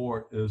of a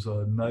fort is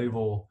a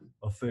naval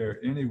affair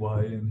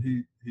anyway, and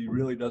he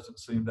really doesn't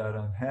seem that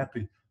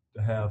unhappy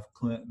to have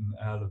Clinton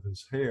out of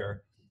his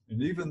hair.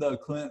 And even though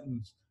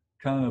Clinton's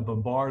kind of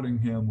bombarding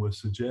him with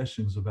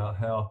suggestions about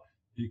how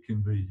he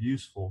can be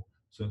useful,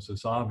 since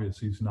it's obvious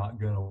he's not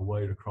going to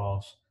wade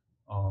across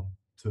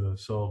to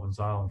Sullivan's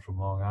Island from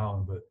Long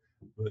Island,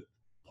 but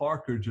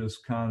Parker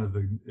just kind of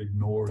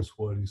ignores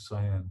what he's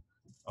saying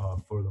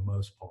for the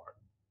most part.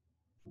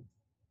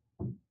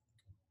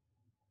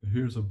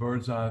 Here's a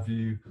bird's eye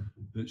view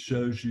that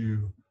shows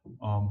you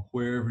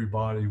where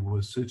everybody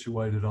was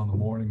situated on the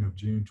morning of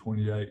June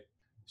 28,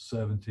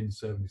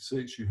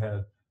 1776. You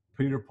had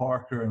Peter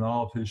Parker and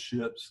all of his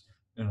ships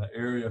in an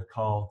area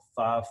called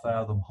 5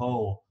 Fathom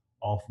Hole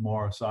off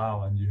Morris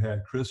Island. You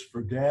had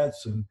Christopher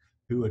Gadsden,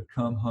 who had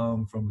come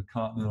home from the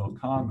Continental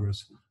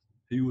Congress.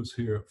 He was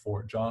here at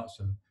Fort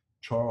Johnson.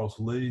 Charles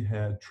Lee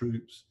had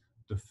troops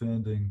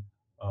defending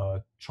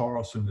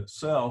Charleston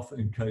itself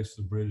in case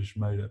the British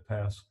made it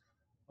past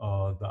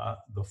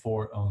the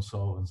fort on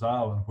Sullivan's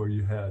Island, where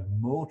you had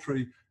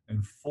Moultrie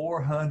and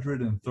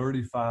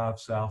 435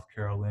 South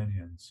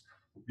Carolinians.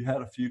 You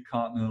had a few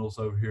Continentals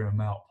over here in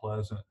Mount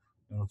Pleasant,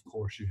 and of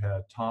course you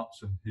had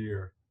Thompson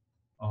here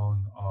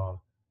on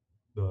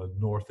the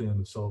north end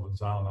of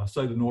Sullivan's Island. I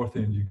say the north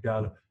end,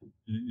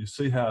 you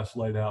see how it's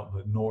laid out,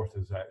 but north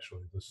is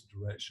actually this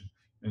direction.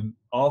 And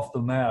off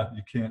the map,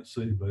 you can't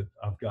see, but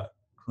I've got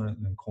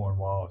Clinton and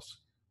Cornwallis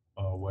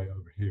way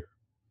over here.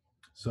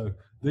 So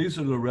these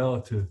are the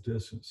relative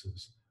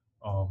distances.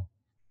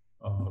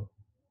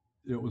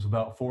 It was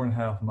about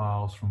 4.5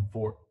 miles from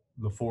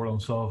the fort on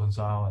Sullivan's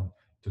Island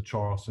to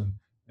Charleston,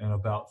 and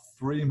about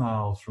 3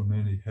 miles from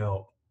any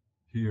help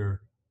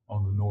here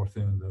on the north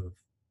end of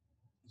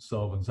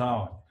Sullivan's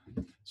Island.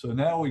 So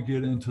now we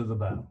get into the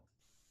battle.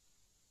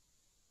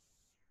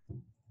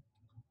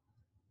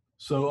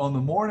 So on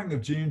the morning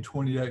of June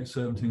 28,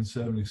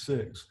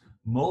 1776,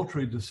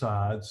 Moultrie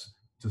decides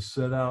to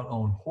set out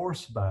on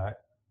horseback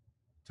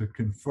to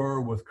confer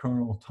with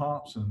Colonel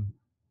Thompson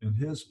in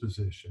his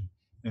position.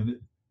 And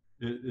it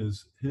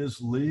is his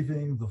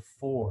leaving the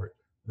fort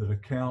that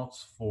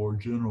accounts for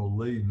General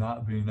Lee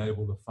not being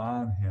able to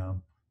find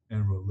him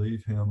and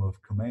relieve him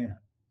of command.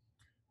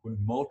 When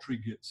Moultrie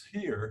gets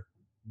here,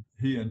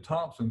 he and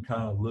Thompson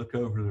kind of look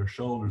over their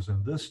shoulders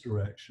in this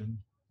direction.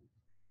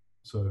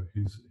 So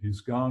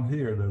he's gone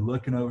here, they're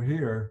looking over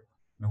here,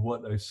 and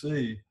what they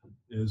see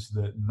is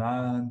that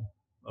 9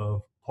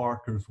 of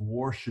Parker's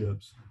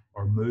warships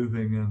are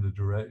moving in the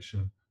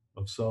direction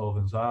of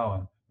Sullivan's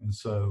Island. And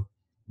so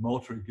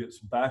Moultrie gets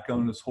back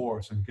on his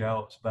horse and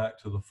gallops back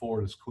to the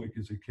fort as quick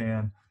as he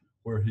can,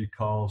 where he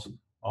calls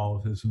all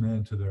of his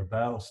men to their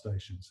battle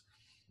stations.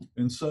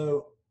 And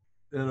so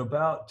at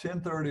about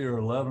 10:30 or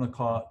 11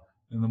 o'clock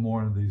in the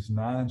morning, these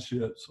 9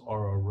 ships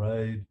are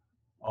arrayed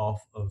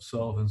off of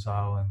Sullivan's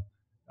Island.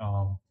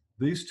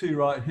 These 2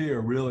 right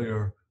here really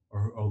are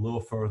a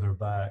little further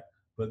back,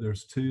 but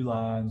there's 2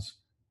 lines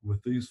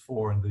with these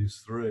 4 and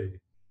these 3.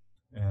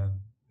 And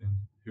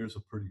here's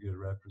a pretty good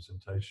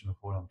representation of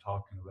what I'm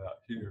talking about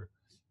here.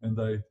 And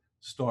they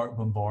start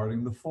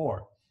bombarding the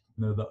fort.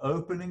 Now, the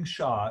opening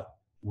shot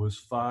was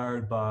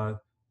fired by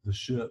the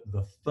ship,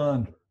 the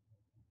Thunder.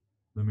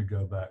 Let me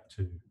go back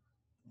to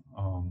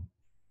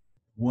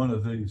one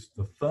of these.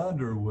 The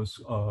Thunder was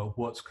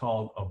what's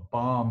called a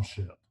bomb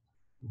ship,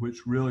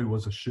 which really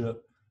was a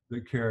ship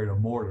that carried a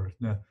mortar.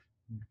 Now,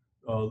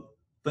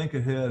 think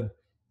ahead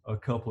a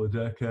couple of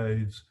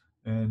decades,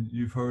 and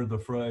you've heard the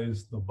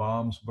phrase, the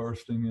bombs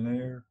bursting in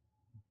air.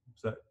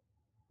 Does that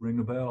ring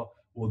a bell?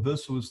 Well,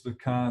 this was the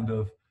kind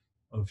of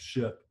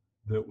ship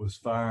that was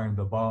firing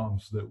the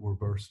bombs that were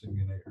bursting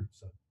in air.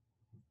 So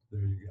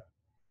there you go.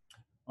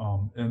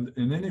 And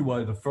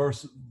anyway, the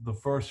first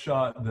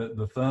shot that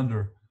the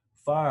Thunder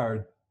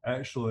fired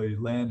actually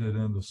landed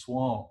in the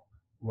swamp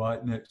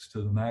right next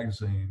to the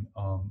magazine,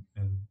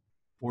 and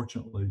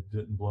fortunately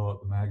didn't blow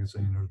up the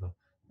magazine, or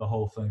the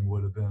whole thing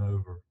would have been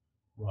over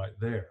right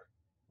there.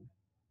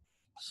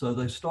 So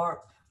they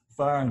start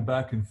firing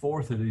back and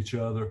forth at each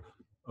other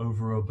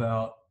over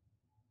about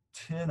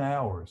 10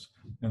 hours.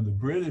 And the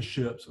British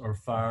ships are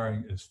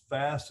firing as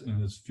fast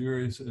and as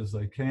furious as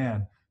they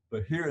can.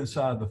 But here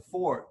inside the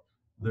fort,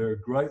 they're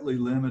greatly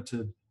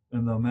limited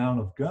in the amount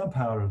of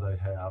gunpowder they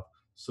have.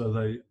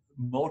 So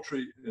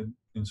Moultrie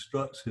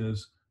instructs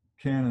his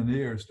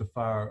cannoneers to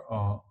fire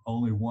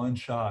only 1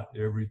 shot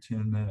every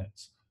 10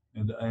 minutes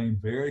and to aim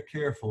very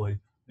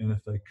carefully. And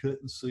if they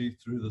couldn't see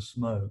through the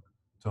smoke,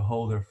 to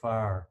hold their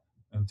fire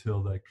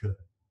until they could.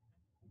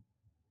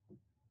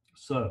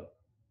 So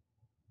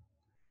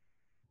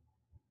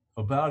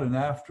about an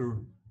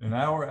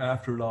hour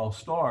after it all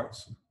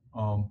starts,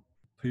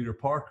 Peter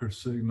Parker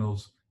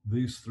signals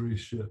these three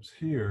ships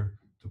here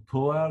to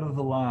pull out of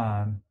the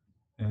line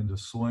and to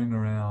swing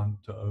around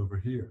to over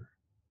here,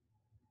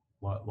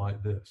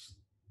 like this.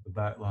 The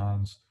back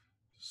line's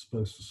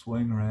supposed to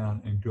swing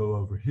around and go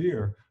over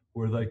here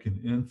where they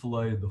can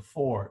enfilade the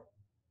fort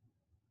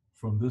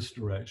from this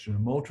direction.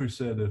 And Moultrie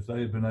said if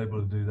they had been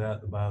able to do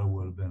that, the battle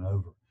would have been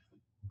over.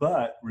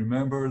 But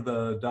remember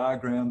the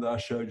diagram that I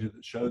showed you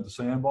that showed the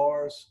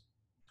sandbars?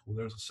 Well,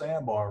 there's a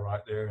sandbar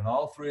right there, and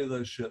all three of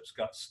those ships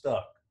got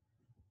stuck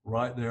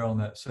right there on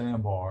that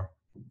sandbar,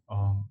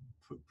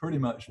 pretty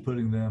much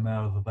putting them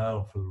out of the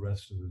battle for the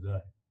rest of the day.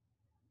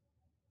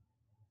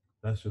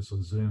 That's just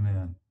a zoom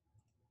in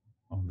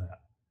on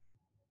that.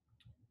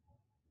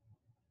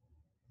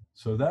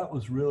 So that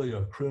was really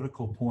a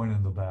critical point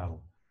in the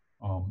battle.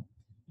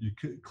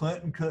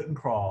 Clinton couldn't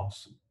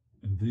cross,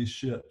 and these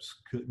ships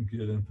couldn't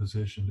get in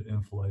position to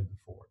enfilade the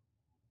fort.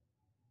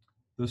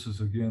 This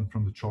is again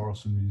from the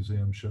Charleston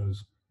Museum,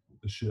 shows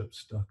the ship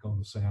stuck on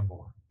the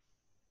sandbar.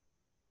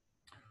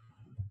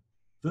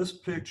 This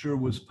picture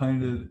was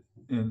painted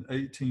in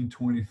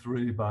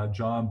 1823 by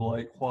John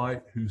Blake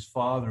White, whose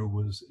father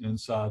was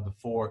inside the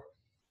fort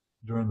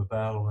during the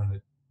battle, and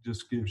it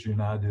just gives you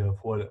an idea of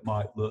what it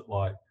might look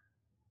like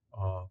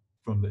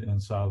from the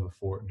inside of the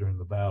fort during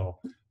the battle.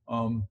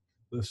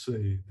 Let's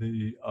see,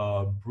 the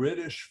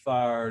British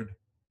fired,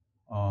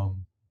 let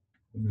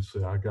me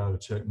see, I got to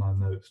check my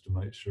notes to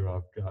make sure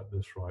I've got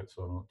this right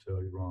so I don't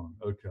tell you wrong.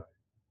 Okay.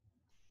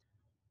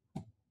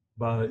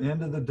 By the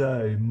end of the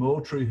day,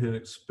 Moultrie had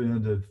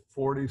expended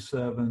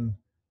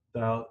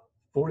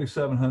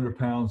 4,700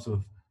 pounds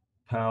of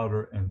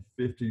powder and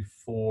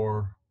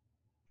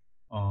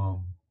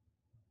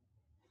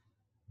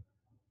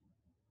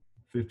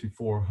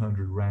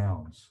 5,400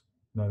 rounds.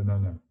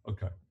 No.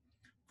 Okay.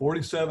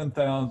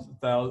 47,000,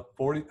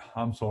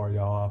 I'm sorry,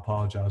 y'all, I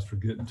apologize for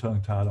getting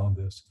tongue-tied on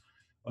this.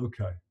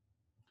 Okay.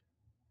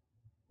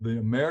 The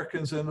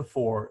Americans in the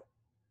fort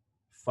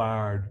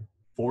fired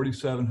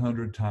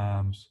 4,700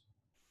 times,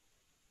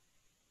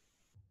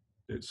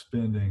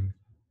 expending,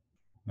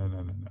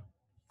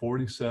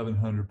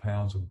 4,700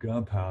 pounds of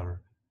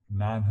gunpowder,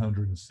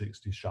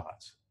 960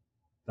 shots.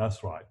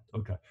 That's right,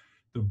 okay.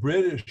 The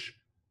British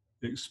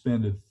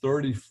expended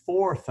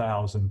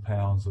 34,000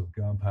 pounds of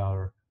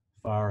gunpowder,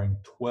 firing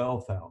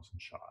 12,000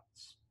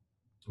 shots,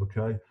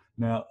 okay?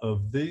 Now,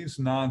 of these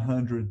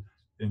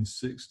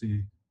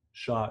 960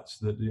 shots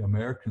that the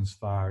Americans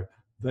fired,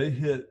 they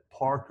hit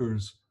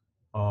Parker's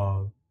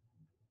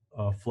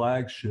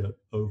flagship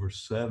over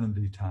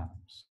 70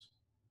 times.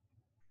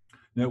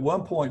 Now, at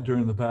one point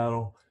during the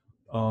battle,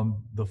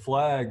 the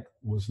flag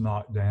was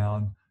knocked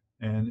down,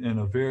 and in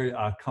a very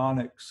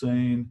iconic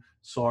scene,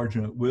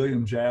 Sergeant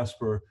William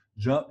Jasper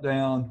jumped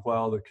down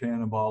while the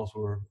cannonballs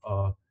were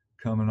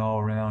coming all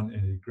around,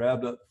 and he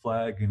grabbed up the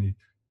flag and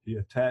he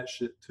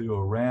attached it to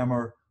a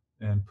rammer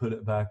and put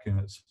it back in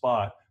its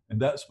spot. And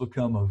that's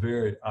become a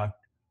very,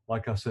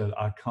 like I said,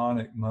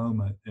 iconic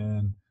moment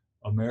in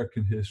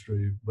American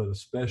history, but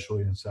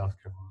especially in South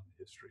Carolina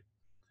history.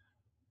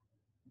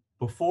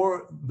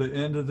 Before the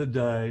end of the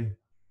day,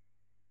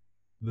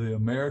 the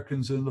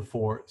Americans in the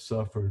fort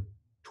suffered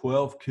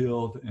 12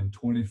 killed and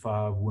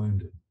 25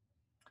 wounded,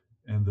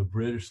 and the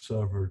British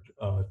suffered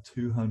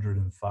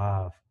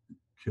 205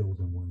 killed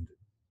and wounded.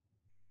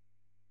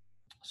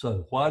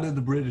 So why did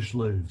the British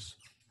lose?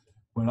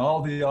 When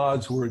all the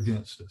odds were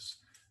against us.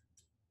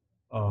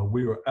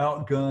 We were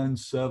outgunned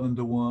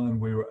 7-1.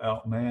 We were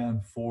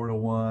outmanned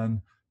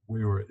 4-1.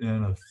 We were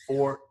in a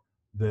fort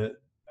that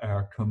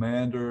our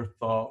commander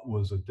thought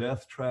was a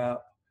death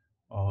trap.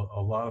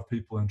 A lot of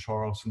people in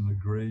Charleston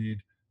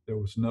agreed. There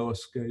was no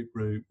escape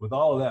route. With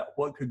all of that,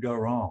 what could go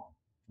wrong?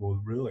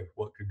 Well, really,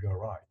 what could go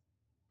right?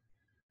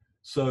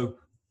 So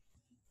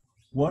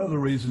one of the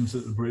reasons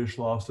that the British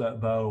lost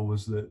that battle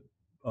was that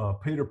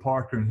Peter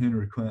Parker and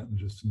Henry Clinton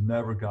just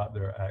never got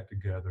their act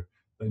together.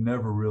 They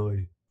never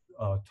really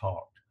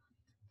talked.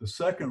 The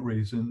second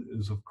reason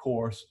is, of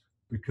course,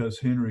 because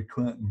Henry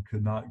Clinton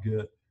could not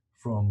get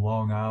from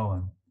Long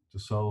Island to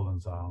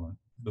Sullivan's Island.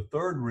 The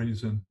third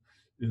reason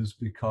is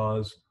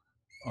because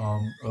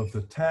of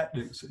the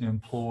tactics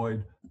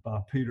employed by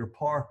Peter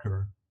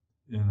Parker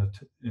in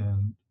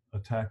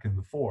attacking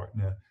the fort.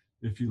 Now,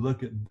 if you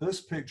look at this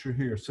picture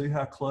here, see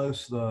how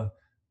close the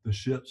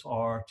ships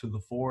are to the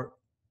fort?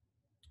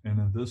 And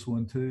in this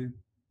one too?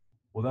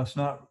 Well, that's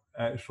not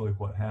actually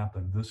what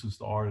happened. This is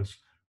the artist's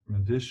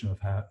rendition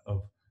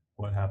of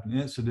what happened.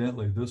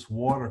 Incidentally, this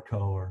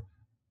watercolor,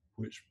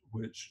 which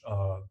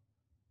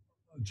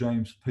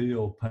James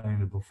Peale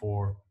painted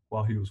before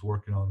while he was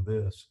working on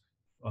this,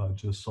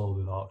 just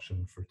sold at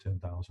auction for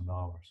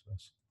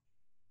 $10,000.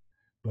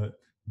 But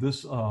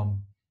this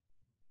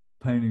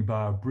painting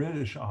by a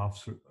British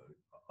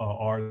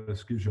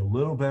artist gives you a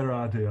little better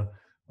idea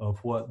of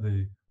what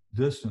the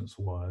distance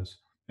was.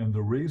 And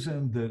the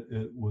reason that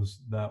it was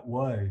that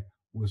way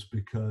was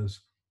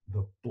because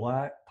the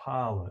black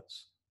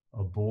pilots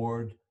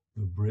aboard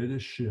the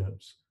British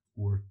ships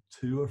were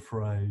too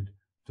afraid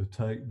to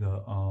take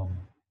the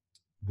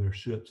their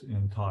ships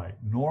in tight.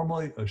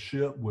 Normally, a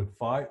ship would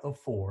fight a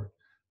fort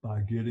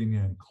by getting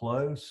in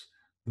close.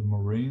 The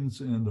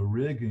Marines in the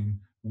rigging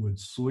would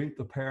sweep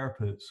the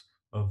parapets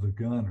of the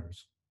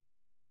gunners,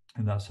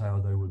 and that's how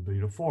they would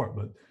beat a fort.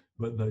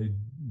 But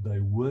they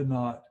would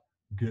not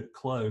get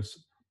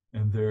close,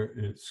 and their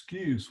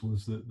excuse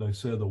was that they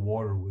said the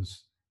water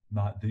was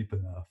not deep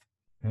enough.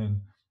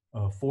 And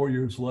 4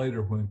 years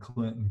later, when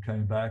Clinton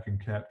came back and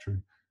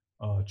captured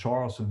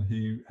Charleston,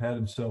 he had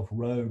himself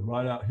rowed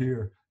right out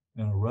here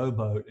in a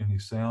rowboat, and he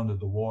sounded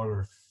the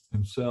water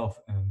himself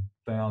and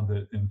found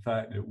that, in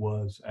fact, it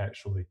was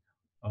actually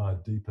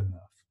deep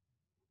enough.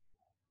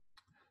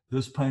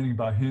 This painting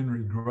by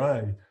Henry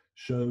Gray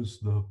shows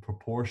the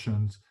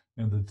proportions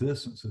and the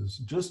distances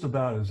just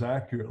about as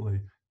accurately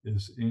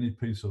as any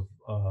piece of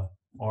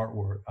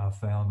artwork I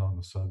found on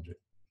the subject.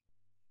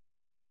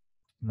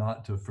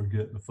 Not to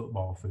forget the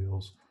football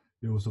fields.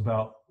 It was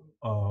about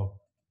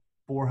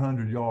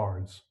 400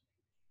 yards,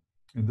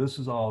 and this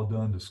is all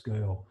done to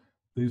scale.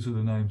 These are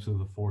the names of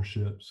the 4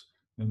 ships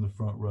in the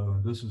front row,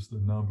 and this is the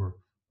number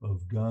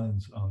of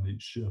guns on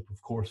each ship.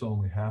 Of course,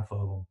 only half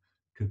of them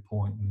could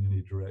point in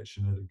any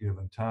direction at a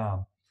given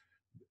time.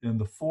 In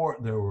the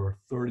fort, there were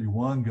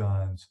 31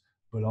 guns,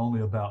 but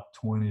only about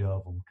 20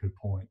 of them could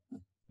point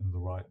in the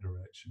right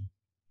direction.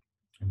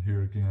 And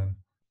here again,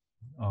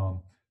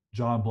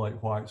 John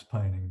Blake White's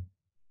painting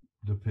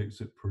depicts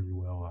it pretty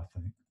well, I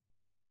think.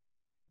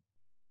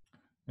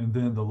 And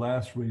then the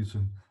last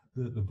reason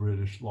that the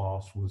British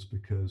lost was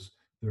because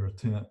their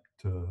attempt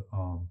to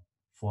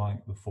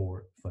flank the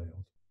fort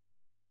failed.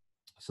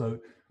 So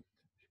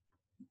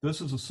this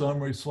is a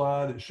summary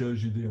slide. It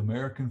shows you the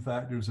American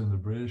factors and the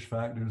British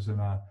factors, and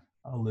I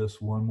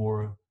list one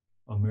more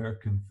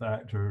American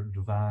factor,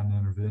 divine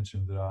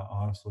intervention, that I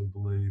honestly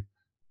believe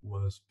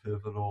was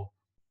pivotal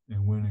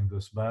in winning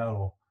this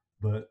battle.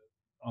 But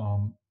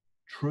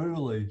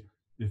truly,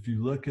 if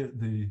you look at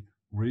the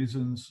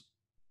reasons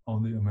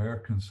on the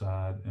American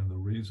side and the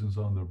reasons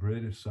on the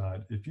British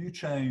side, if you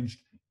changed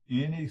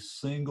any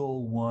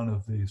single one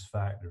of these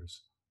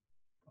factors,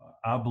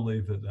 I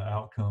believe that the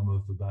outcome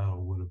of the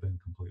battle would have been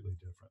completely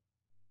different.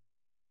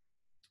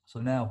 So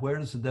now, where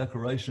does the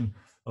Declaration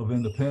of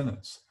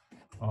Independence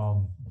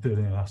fit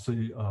in? I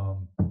see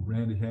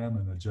Randy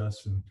Hammond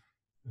adjusting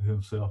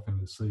himself in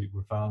his seat.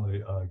 We're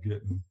finally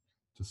getting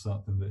to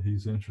something that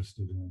he's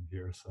interested in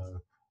here.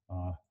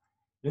 So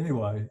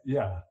anyway,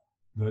 yeah,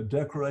 the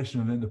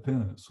Declaration of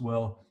Independence.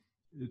 Well,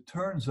 it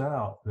turns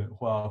out that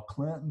while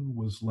Clinton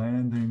was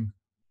landing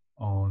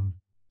on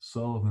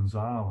Sullivan's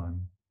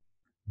Island,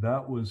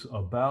 that was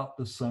about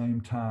the same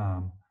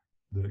time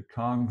that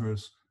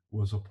Congress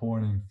was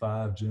appointing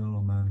 5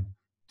 gentlemen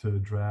to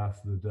draft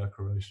the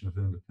Declaration of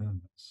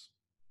Independence.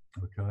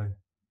 Okay.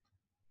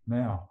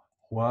 Now,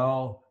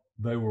 while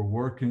they were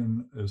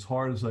working as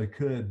hard as they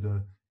could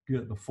to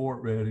get the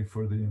fort ready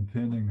for the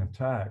impending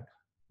attack,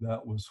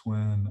 that was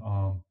when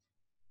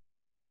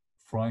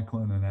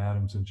Franklin and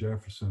Adams and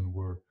Jefferson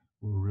were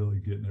really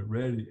getting it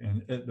ready.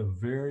 And at the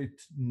very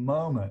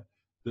moment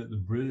that the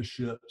British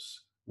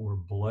ships were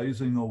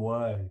blazing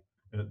away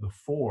at the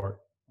fort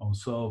on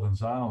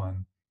Sullivan's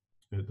Island,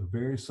 at the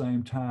very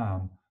same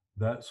time,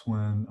 that's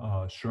when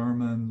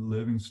Sherman,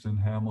 Livingston,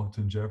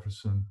 Hamilton,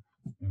 Jefferson,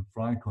 and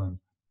Franklin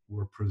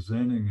were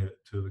presenting it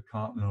to the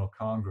Continental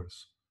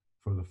Congress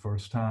for the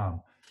first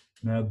time.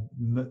 Now,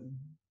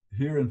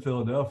 here in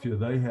Philadelphia,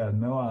 they had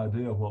no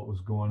idea what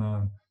was going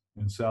on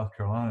in South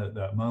Carolina at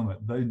that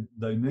moment.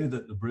 They knew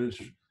that the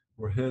British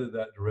were headed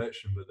that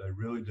direction, but they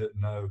really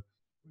didn't know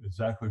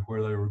exactly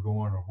where they were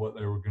going or what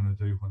they were going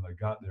to do when they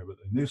got there. But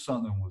they knew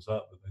something was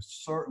up, but they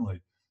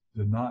certainly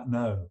did not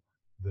know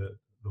that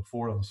the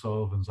fort on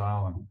Sullivan's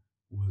Island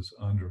was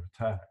under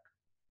attack.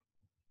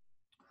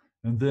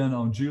 And then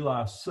on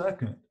July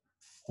 2nd,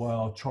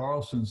 while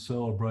Charleston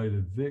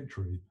celebrated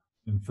victory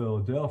in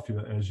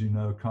Philadelphia, as you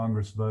know,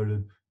 Congress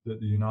voted that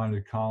the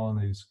United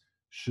Colonies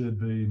should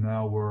be,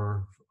 now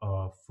were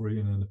free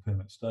and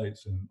independent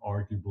states, and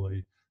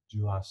arguably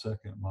July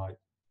 2nd might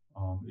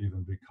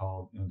even be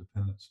called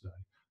Independence Day.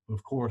 But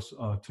of course,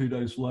 2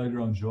 days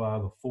later, on July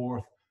the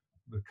 4th,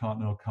 the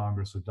Continental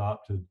Congress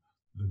adopted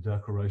the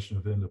Declaration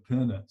of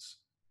Independence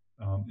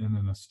in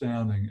an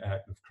astounding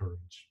act of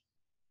courage.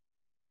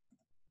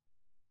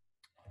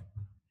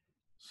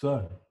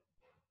 So,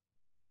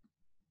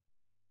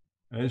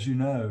 as you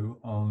know,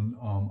 on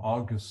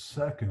August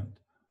 2nd,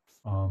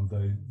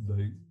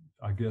 they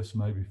I guess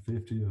maybe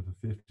 50 of the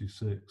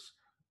 56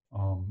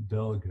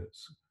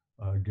 delegates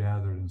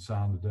gathered and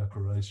signed the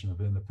Declaration of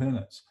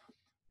Independence.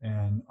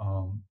 And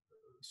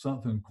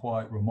something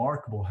quite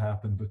remarkable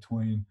happened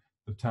between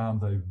the time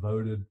they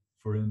voted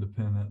for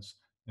independence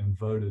and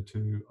voted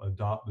to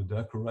adopt the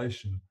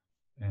Declaration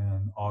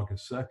on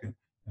August 2nd.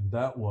 And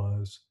that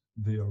was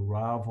the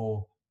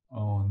arrival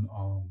on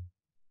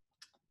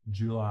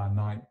July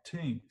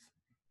 19th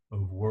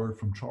of word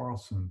from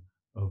Charleston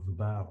of the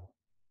battle.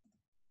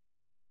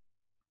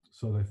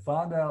 So they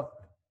find out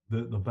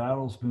that the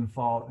battle's been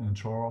fought in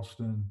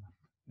Charleston,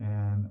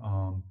 and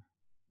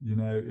you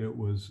know, it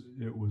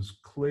was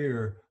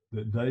clear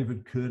that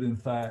David could in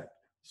fact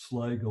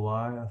slay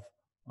Goliath.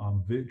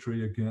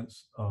 Victory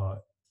against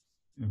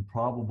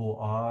improbable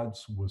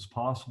odds was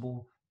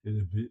possible. It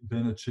had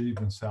been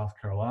achieved in South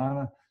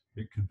Carolina.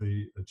 It could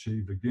be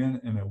achieved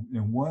again. And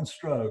in one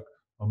stroke,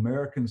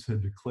 Americans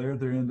had declared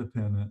their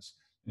independence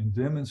and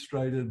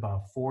demonstrated by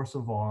force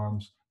of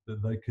arms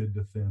that they could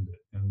defend it.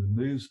 And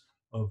the news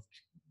of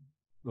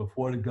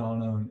what had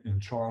gone on in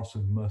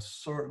Charleston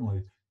must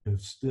certainly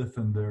have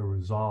stiffened their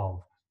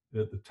resolve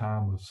at the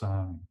time of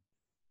signing.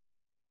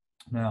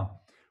 Now,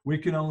 we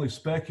can only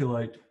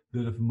speculate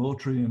that if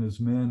Moultrie and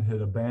his men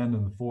had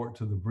abandoned the fort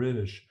to the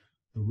British,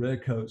 the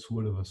Redcoats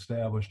would have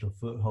established a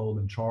foothold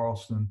in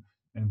Charleston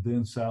and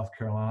then South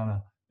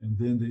Carolina and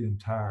then the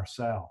entire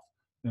South.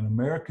 An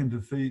American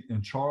defeat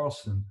in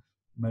Charleston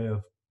may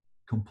have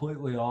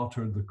completely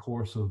altered the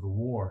course of the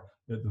war.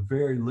 At the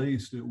very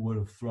least, it would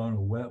have thrown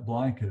a wet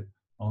blanket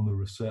on the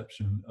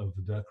reception of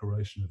the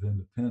Declaration of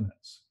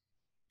Independence.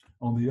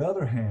 On the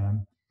other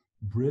hand,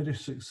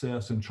 British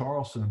success in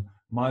Charleston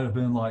might have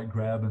been like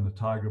grabbing the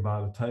tiger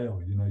by the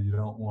tail. You know, you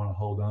don't want to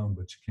hold on,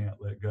 but you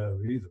can't let go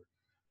either.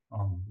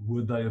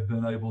 Would they have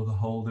been able to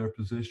hold their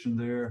position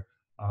there?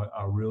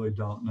 I really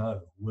don't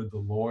know. Would the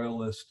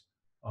Loyalists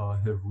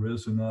have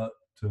risen up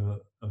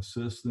to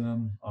assist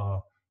them?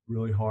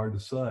 Really hard to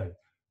say.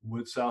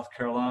 Would South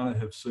Carolina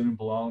have soon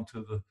belonged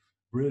to the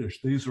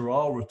British? These are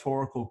all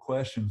rhetorical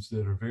questions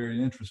that are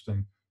very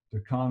interesting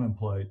to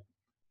contemplate.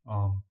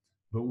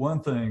 But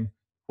one thing,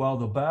 while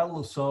the Battle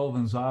of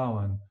Sullivan's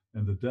Island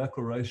and the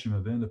Declaration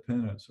of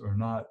Independence are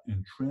not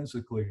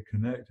intrinsically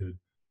connected,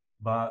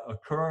 by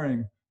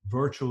occurring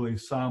virtually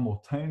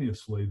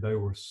simultaneously, they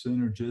were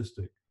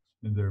synergistic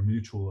in their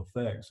mutual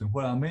effects. And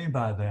what I mean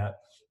by that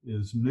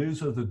is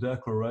news of the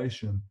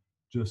Declaration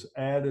just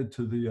added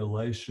to the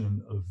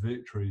elation of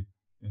victory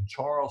in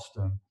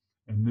Charleston,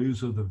 and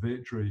news of the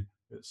victory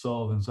at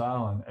Sullivan's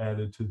Island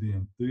added to the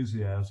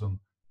enthusiasm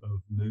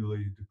of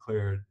newly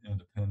declared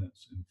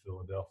independence in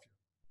Philadelphia.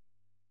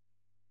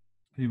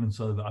 Even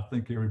so, I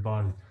think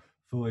everybody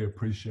fully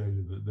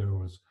appreciated that there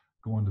was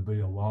going to be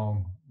a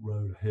long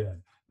road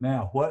ahead.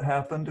 Now, what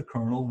happened to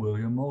Colonel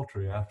William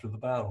Moultrie after the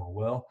battle?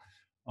 Well,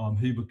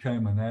 he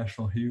became a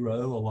national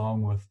hero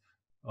along with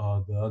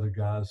the other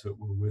guys that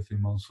were with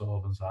him on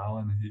Sullivan's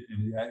Island.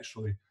 And he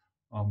actually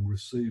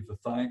received the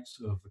thanks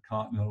of the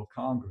Continental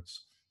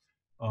Congress.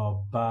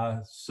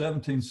 By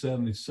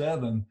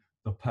 1777,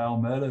 the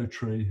palmetto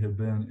tree had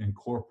been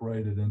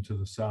incorporated into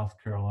the South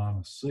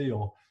Carolina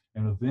seal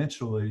and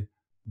eventually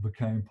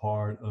became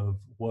part of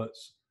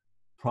what's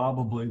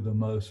probably the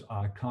most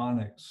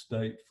iconic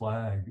state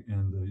flag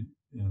in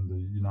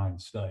the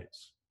United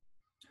States.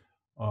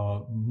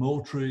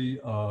 Moultrie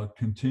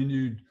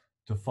continued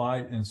to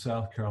fight in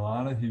South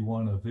Carolina. He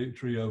won a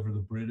victory over the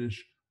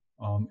British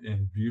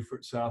in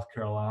Beaufort, South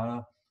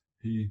Carolina.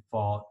 He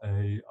fought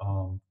a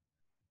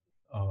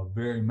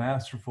very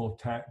masterful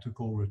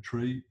tactical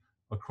retreat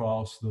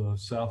across the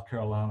South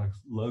Carolina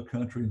low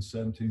country in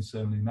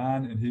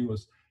 1779, and he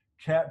was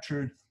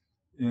captured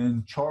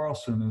in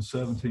Charleston in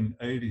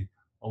 1780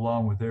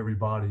 along with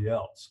everybody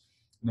else.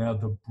 Now,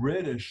 the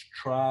British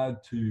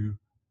tried to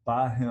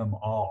buy him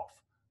off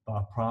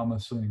by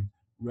promising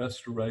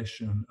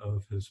restoration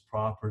of his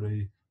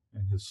property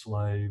and his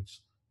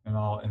slaves and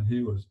all, and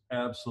he was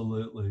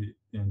absolutely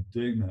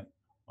indignant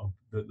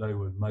that they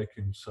would make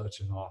him such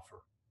an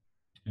offer,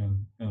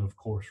 and of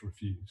course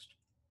refused.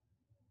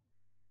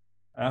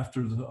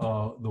 After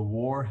the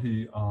war,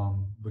 he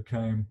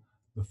became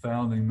the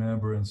founding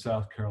member in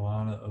South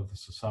Carolina of the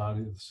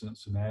Society of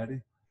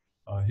Cincinnati.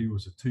 He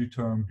was a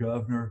two-term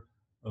governor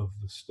of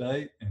the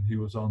state, and he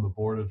was on the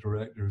board of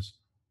directors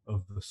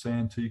of the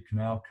Santee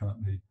Canal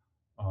Company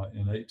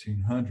in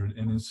 1800.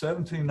 And in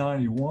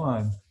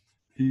 1791,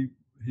 he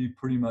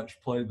pretty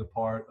much played the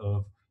part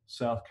of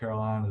South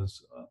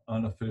Carolina's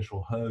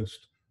unofficial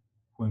host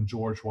when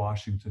George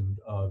Washington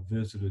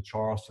visited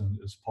Charleston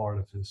as part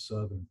of his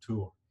Southern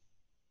tour.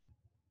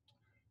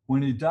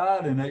 When he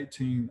died in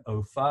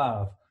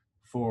 1805,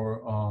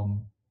 for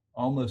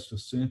almost a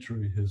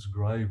century, his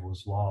grave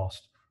was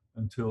lost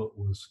until it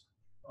was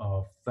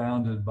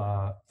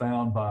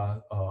found by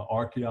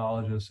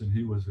archaeologists, and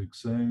he was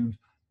exhumed.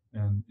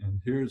 And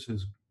here's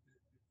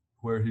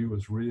where he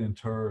was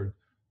reinterred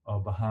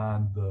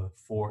behind the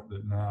fort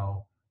that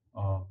now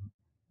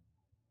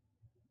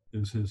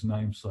is his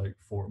namesake,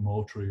 Fort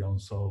Moultrie on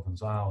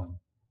Sullivan's Island.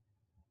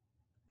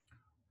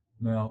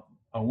 Now,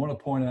 I want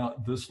to point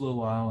out this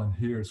little island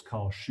here is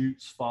called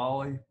Chutes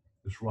Folly.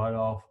 It's right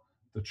off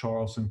the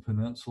Charleston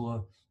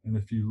Peninsula. And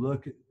if you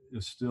look,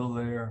 it's still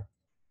there.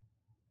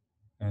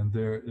 And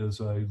there is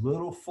a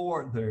little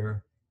fort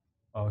there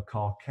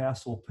called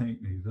Castle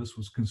Pinckney. This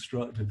was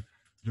constructed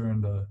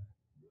during the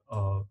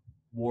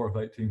War of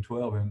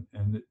 1812.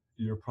 And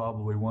you're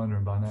probably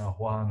wondering by now,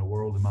 why in the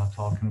world am I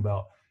talking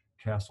about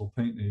Castle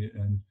Pinckney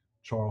and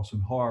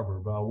Charleston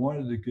Harbor? But I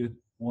wanted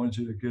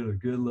you to get a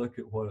good look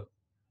at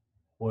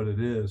what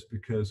it is,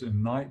 because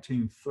in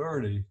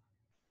 1930,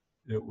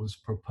 it was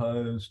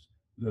proposed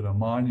that a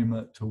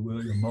monument to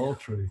William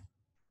Moultrie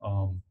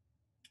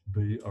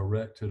be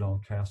erected on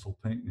Castle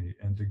Pinckney.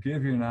 And to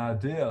give you an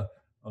idea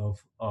of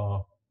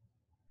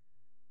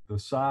the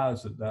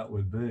size that that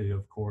would be,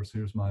 of course,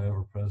 here's my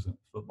ever-present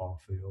football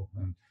field.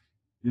 And,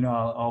 you know,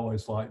 I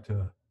always like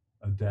to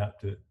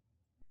adapt it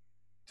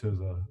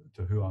to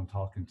who I'm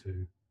talking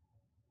to.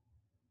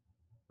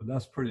 But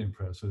that's pretty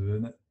impressive,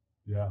 isn't it?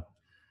 Yeah.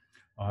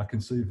 I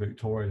can see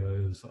Victoria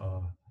is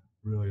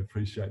really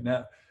appreciating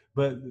that.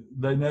 But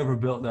they never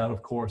built that,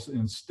 of course.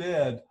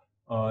 Instead,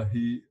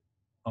 he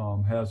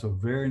has a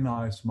very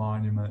nice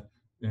monument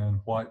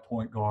in White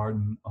Point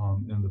Garden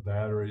in the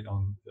Battery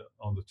on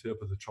the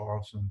tip of the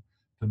Charleston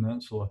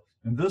Peninsula.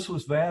 And this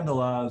was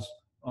vandalized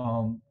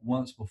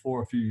once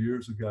before a few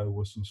years ago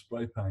with some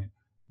spray paint,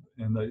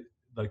 and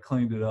they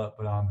cleaned it up.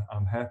 But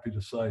I'm happy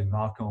to say,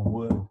 knock on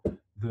wood,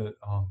 that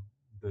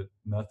that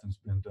nothing's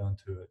been done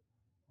to it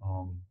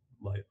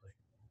lately.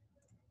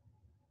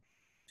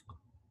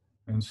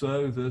 And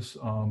so this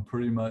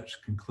pretty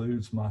much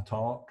concludes my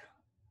talk.